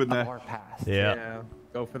 periods We've all been of there. our past. Yeah.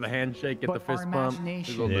 Go for the handshake, get the fist bump.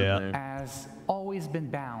 Imagination has always been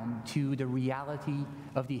bound to the reality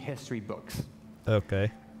of the history books.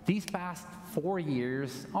 Okay. These past 4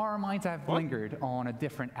 years, our minds have lingered on a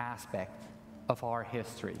different aspect of our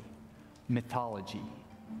history, mythology.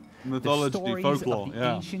 Mythology, the stories folklore, of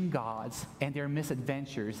the ancient gods and their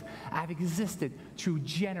misadventures have existed through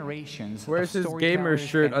generations. Where's of his gamer storytellers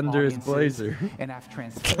shirt and under his audiences blazer? And have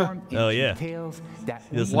transformed Oh, into yeah. tales that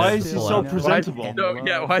Why is he so presentable?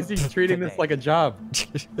 Why is he treating this like a job?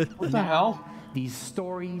 What the hell? These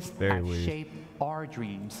stories Very have weird. shaped our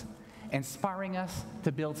dreams, inspiring us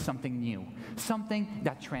to build something new, something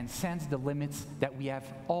that transcends the limits that we have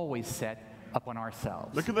always set upon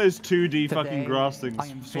ourselves. Look at those 2D fucking Today, grass things I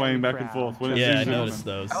am swaying very back and proud forth. When it Yeah, I zooms in on noticed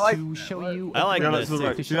them. those. To show you I like a this. brief-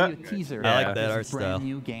 Right. to See show that? you a teaser I like of that this art style. brand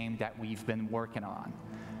new game that we've been working on.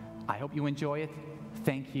 I hope you enjoy it.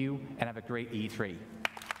 Thank you, and have a great E3.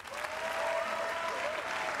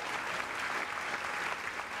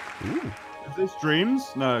 Is this Dreams?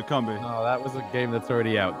 No, it can't be. No, that was a game that's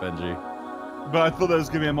already out, Benji. But I thought there was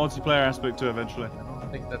going to be a multiplayer aspect to it eventually. I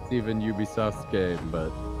think that's even Ubisoft's game,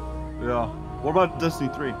 but Yeah. What about Destiny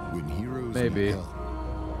 3? When heroes maybe.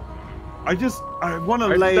 I want to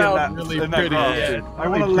Art lay in style's that, really in that pretty, grass, yeah. dude. I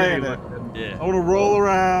want to lay in it. Yeah. I want to roll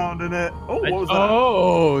around in it. Oh, what was that?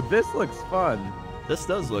 Oh, this looks fun. This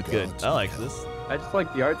does look good. I like this. I just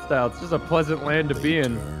like the art style. It's just a pleasant land to be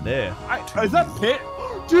in. Yeah. Is that Pit?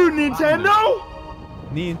 Dude, Nintendo?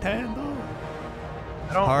 Nintendo.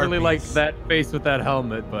 I don't really like that face with that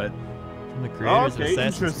helmet, but The creators Okay, of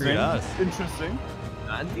Assassin's Creed. interesting.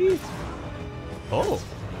 Andy? Oh.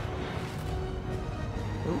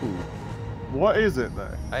 Ooh. What is it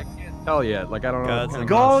though? I can't tell yet. Like I don't know.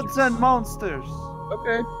 Gods and Monsters.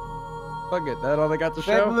 Okay. Fuck it. That all they got to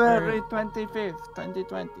show? February 25th,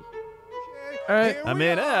 2020. All right. I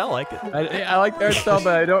mean, I like it. I like the art style,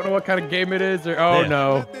 but I don't know what kind of game it is. Or oh Yeah.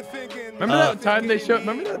 no. Remember that time they showed?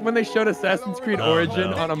 Remember that when they showed Assassin's Creed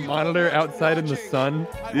Origin on a monitor outside in the sun?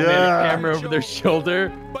 And they had a camera over their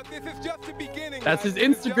shoulder. That's his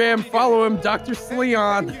Instagram. Follow him, Dr.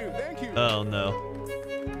 Sleon. Oh no.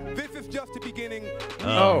 This is just the beginning.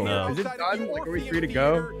 Oh, no. is it done? Like, are we free to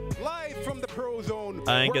go? Live from the Pro Zone,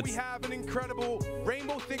 I think where we it's- have an incredible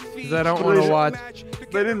Rainbow Six Siege. 'Cause I don't want to watch.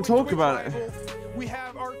 They didn't talk about it. We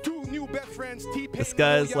have our two new best friends, T-Pain. This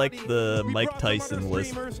guy's like the Mike Tyson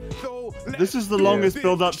list. This is the longest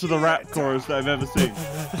build up to the rap chorus that I've ever seen.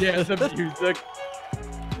 Yeah, the music.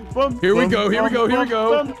 Here we go. Here we go. Here we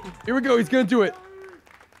go. Here we go. He's gonna do it.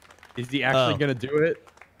 Is he actually gonna do it?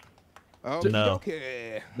 No.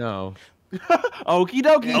 No. Okie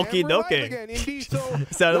dokie. Okie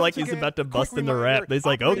dokie. Sounded like he's about to bust into rap. He's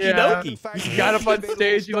like, okie dokie. He got up on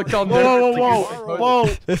stage. He looked all Whoa, nervous. whoa, whoa,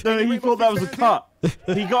 whoa. No, he thought that was a cut.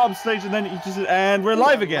 He got up stage and then he just said, and we're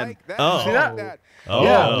live again. Oh. See that? Oh.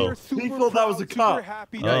 Yeah. He thought that was a cut.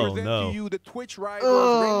 Oh,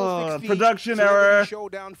 no. Production error.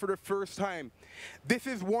 Showdown for the first time. This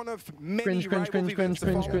is one of many Cringe, cringe, cringe, cringe,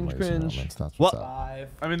 cringe, cringe, cringe. What? I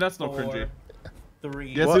mean, that's not cringy.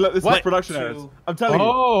 3. Yeah, see, look, this is production errors. I'm telling you.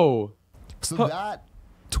 Oh. So that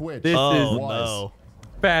Twitch This Oh is no.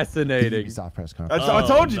 fascinating. Ubisoft press conference. I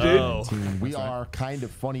told you, dude. We are Kind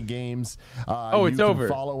of Funny Games. It's you over.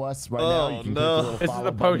 Can follow us right now. You can click the little This is follow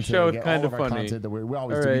the button post-show to get Kind all of of our Funny. content that we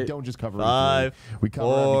always All do. We right. don't just cover 5, we cover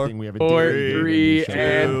 4, everything. We have a 3,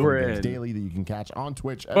 and we're in. daily that you can catch on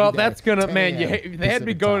Twitch. Well, that's gonna, man. They had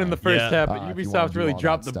me going in the first half, but if you Ubisoft wanna do really all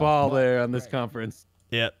dropped that the stuff. ball there on this conference.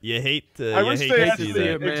 Yeah, you hate. I wish they to see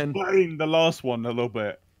that. explained the last one a little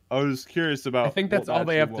bit. I was curious about. I think that's all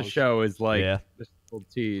they have to show is like just a little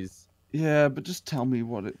tease. Yeah, but just tell me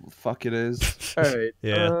what it fuck it is. All right.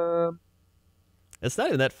 Yeah. It's not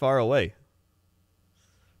even that far away.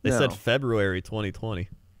 They No. said February 2020.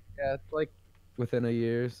 Yeah, it's like within a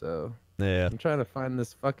year, so. Yeah. I'm trying to find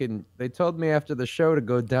this fucking. They told me after the show to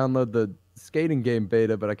go download the skating game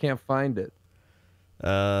beta, but I can't find it.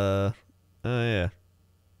 Oh yeah.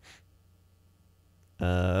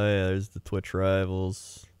 There's the Twitch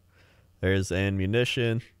rivals. There's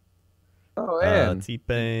Ammunition. Oh, and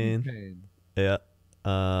T-Pain. Yeah.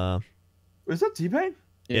 Is that T-Pain?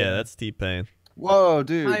 Yeah, that's T-Pain. Whoa,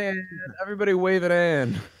 dude. Hi, Ann. Everybody wave at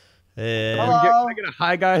Ann. Hey. Can I get a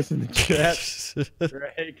hi guys in the chat? Or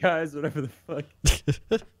a hey guys, whatever the fuck.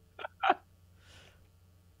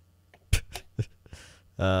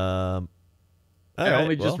 I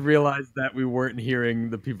only just realized that we weren't hearing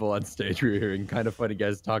the people on stage. We were hearing Kind of Funny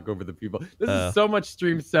guys talk over the people. This is so much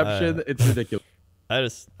streamception. It's ridiculous. I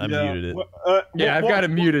muted it. I've got it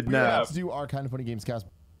muted now. Let's do our Kind of Funny Games cast.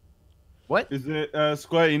 What? Is it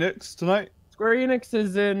Square Enix tonight? Square Enix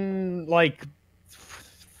is in like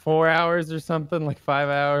 4 hours or something, like 5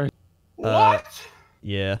 hours. What?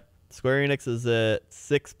 Yeah. Square Enix is at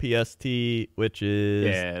 6 PST, which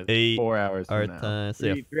is 8 4 hours our from now. time.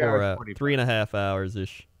 So Three 4 hours, hours, 3.5 hours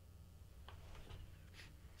ish.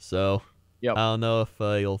 So I don't know if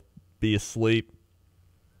you'll be asleep.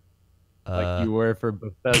 Like you were for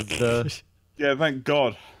Bethesda. Yeah, thank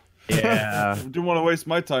God. Yeah. Didn't want to waste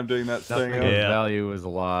my time doing that thing. Nothing of value was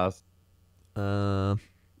lost. Yeah,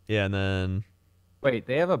 and then wait,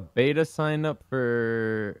 they have a beta sign up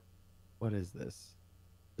for what is this?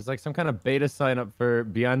 There's like some kind of beta sign up for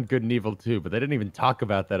Beyond Good and Evil 2, but they didn't even talk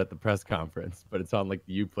about that at the press conference. But it's on like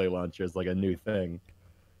the Uplay launcher as like a new thing.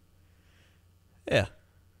 Yeah.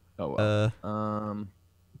 Oh well.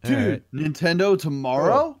 Dude, Nintendo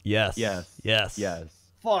tomorrow? Yes.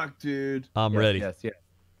 Fuck, dude. I'm ready. Yes.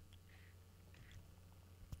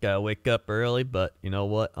 Gotta wake up early, but you know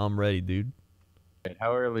what? I'm ready, dude. Wait,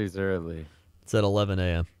 how early is early? It's at 11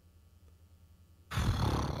 a.m.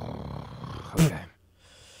 Okay.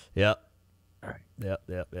 Yep. All right.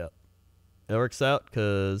 Yep. It works out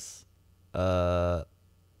because, you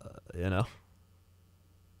know,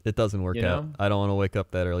 it doesn't work out. I don't want to wake up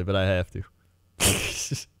that early, but I have to.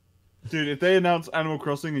 Dude, if they announced Animal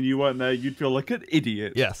Crossing and you weren't there, you'd feel like an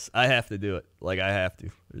idiot. Yes, I have to do it. Like, I have to.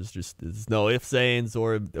 There's no ifs, ands,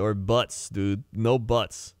 or buts, dude. No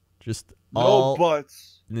buts. Just all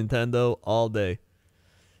buts. Nintendo all day.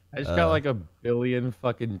 I just got like a billion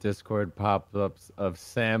fucking Discord pop-ups of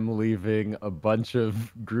Sam leaving a bunch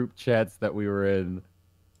of group chats that we were in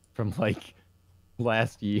from like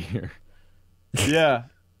last year. Yeah.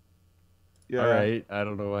 All right. I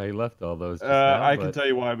don't know why he left all those. Just now, I can tell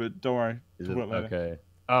you why, but don't worry. Is it, okay.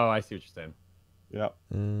 Oh, I see what you're saying. Yeah.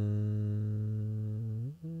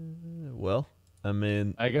 Well, I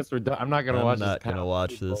mean, I guess we're done. I'm not gonna watch this. I'm not gonna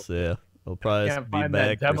watch this. Yeah, we'll probably can't be find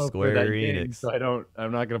back that for demo Square that Enix. game, so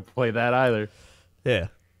I'm not gonna play that either. Yeah.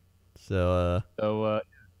 So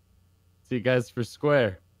see you guys for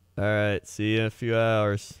Square. All right. See you in a few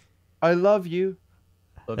hours. I love you.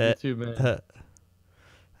 Love you too, man.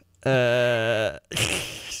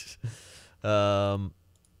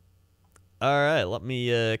 All right, let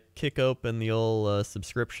me kick open the old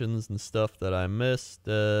subscriptions and stuff that I missed.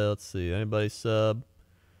 Let's see, anybody sub?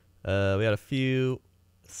 We had a few.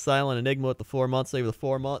 Silent Enigma with the 4 months. Over the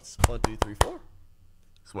 4 months. 1, 2, 3, 4.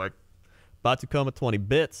 Swag. Batukoma 20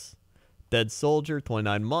 bits. Dead Soldier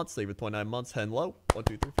 29 months. Over 29 months. Henlo 1,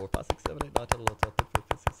 2, 3, 4, 5, 6, 7, 8, 9, 10, 11, 12, 13, 14,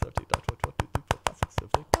 15, 16, 17, 18, 19, 20, 21, 22, 23, 24, 25, 6, 7,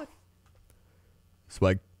 8, 9.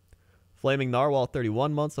 Swag. Flaming Narwhal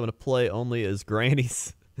 31 months. I'm going to play only as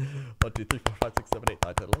grannies. 1, 2, 3, 4, 5, 6, 7, 8,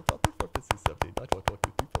 9, 10, 11, 12, 13, 14, 15, 16, 17, 18, 19, 20, 21,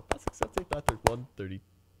 22, 23, 24, 25, 6, 7, 8, 9, 31,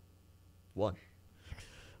 31.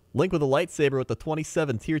 Link with a lightsaber with the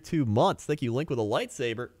 27 tier 2 months. Thank you, Link with a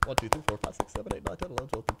lightsaber. 1, 2, 3, 4, 5, 6, 7, 8, 9, 10, 11,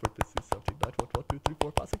 12, 13, 14, 15, 16, 17, 18, 19, 20, 21, 22, 23,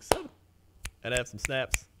 24, 25, 6, 7. And I have some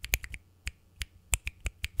snaps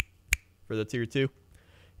for the tier 2.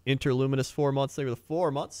 Interluminous 4 months. They were the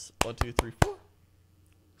 4 months. 1, 2, 3, 4.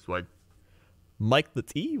 Swag. Mike the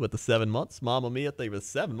T with the 7 months. Mamma Mia, they were the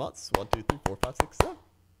 7 months. 1, 2, 3, 4, 5, 6, 7.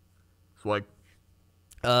 Swag.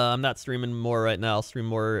 I'm not streaming more right now. I'll stream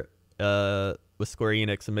more with Square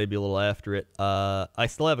Enix and maybe a little after it. I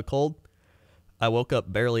still have a cold. I woke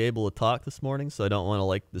up barely able to talk this morning, so I don't want to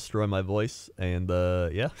like destroy my voice. And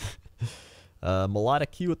yeah.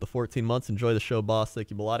 Melodic Q with the 14 months. Enjoy the show, boss.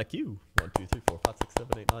 Thank you, Melodic Q. 1, 2, 3, 4, 5, 6,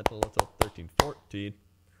 7, 8, 9, 10, 11, 12, 13, 14.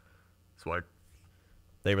 Swag.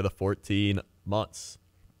 They were the 14 months.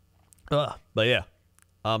 But yeah,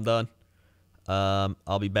 I'm done.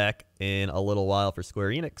 I'll be back in a little while for Square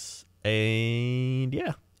Enix. And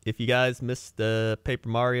yeah, if you guys missed Paper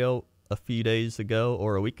Mario a few days ago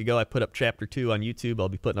or a week ago, I put up Chapter 2 on YouTube. I'll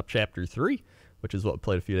be putting up Chapter 3, which is what we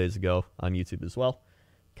played a few days ago on YouTube as well.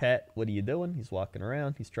 Cat, what are you doing? He's walking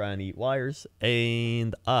around. He's trying to eat wires.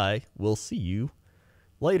 And I will see you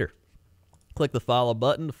later. Click the follow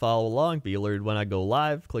button to follow along. Be alerted when I go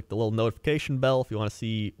live. Click the little notification bell if you want to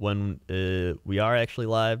see when we are actually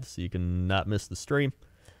live so you can not miss the stream.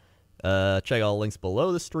 Check all the links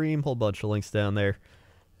below the stream. Whole bunch of links down there.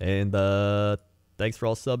 And thanks for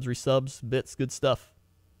all subs, resubs, bits, good stuff.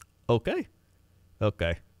 Okay.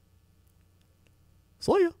 Okay.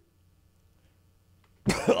 See ya.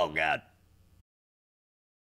 Oh, God.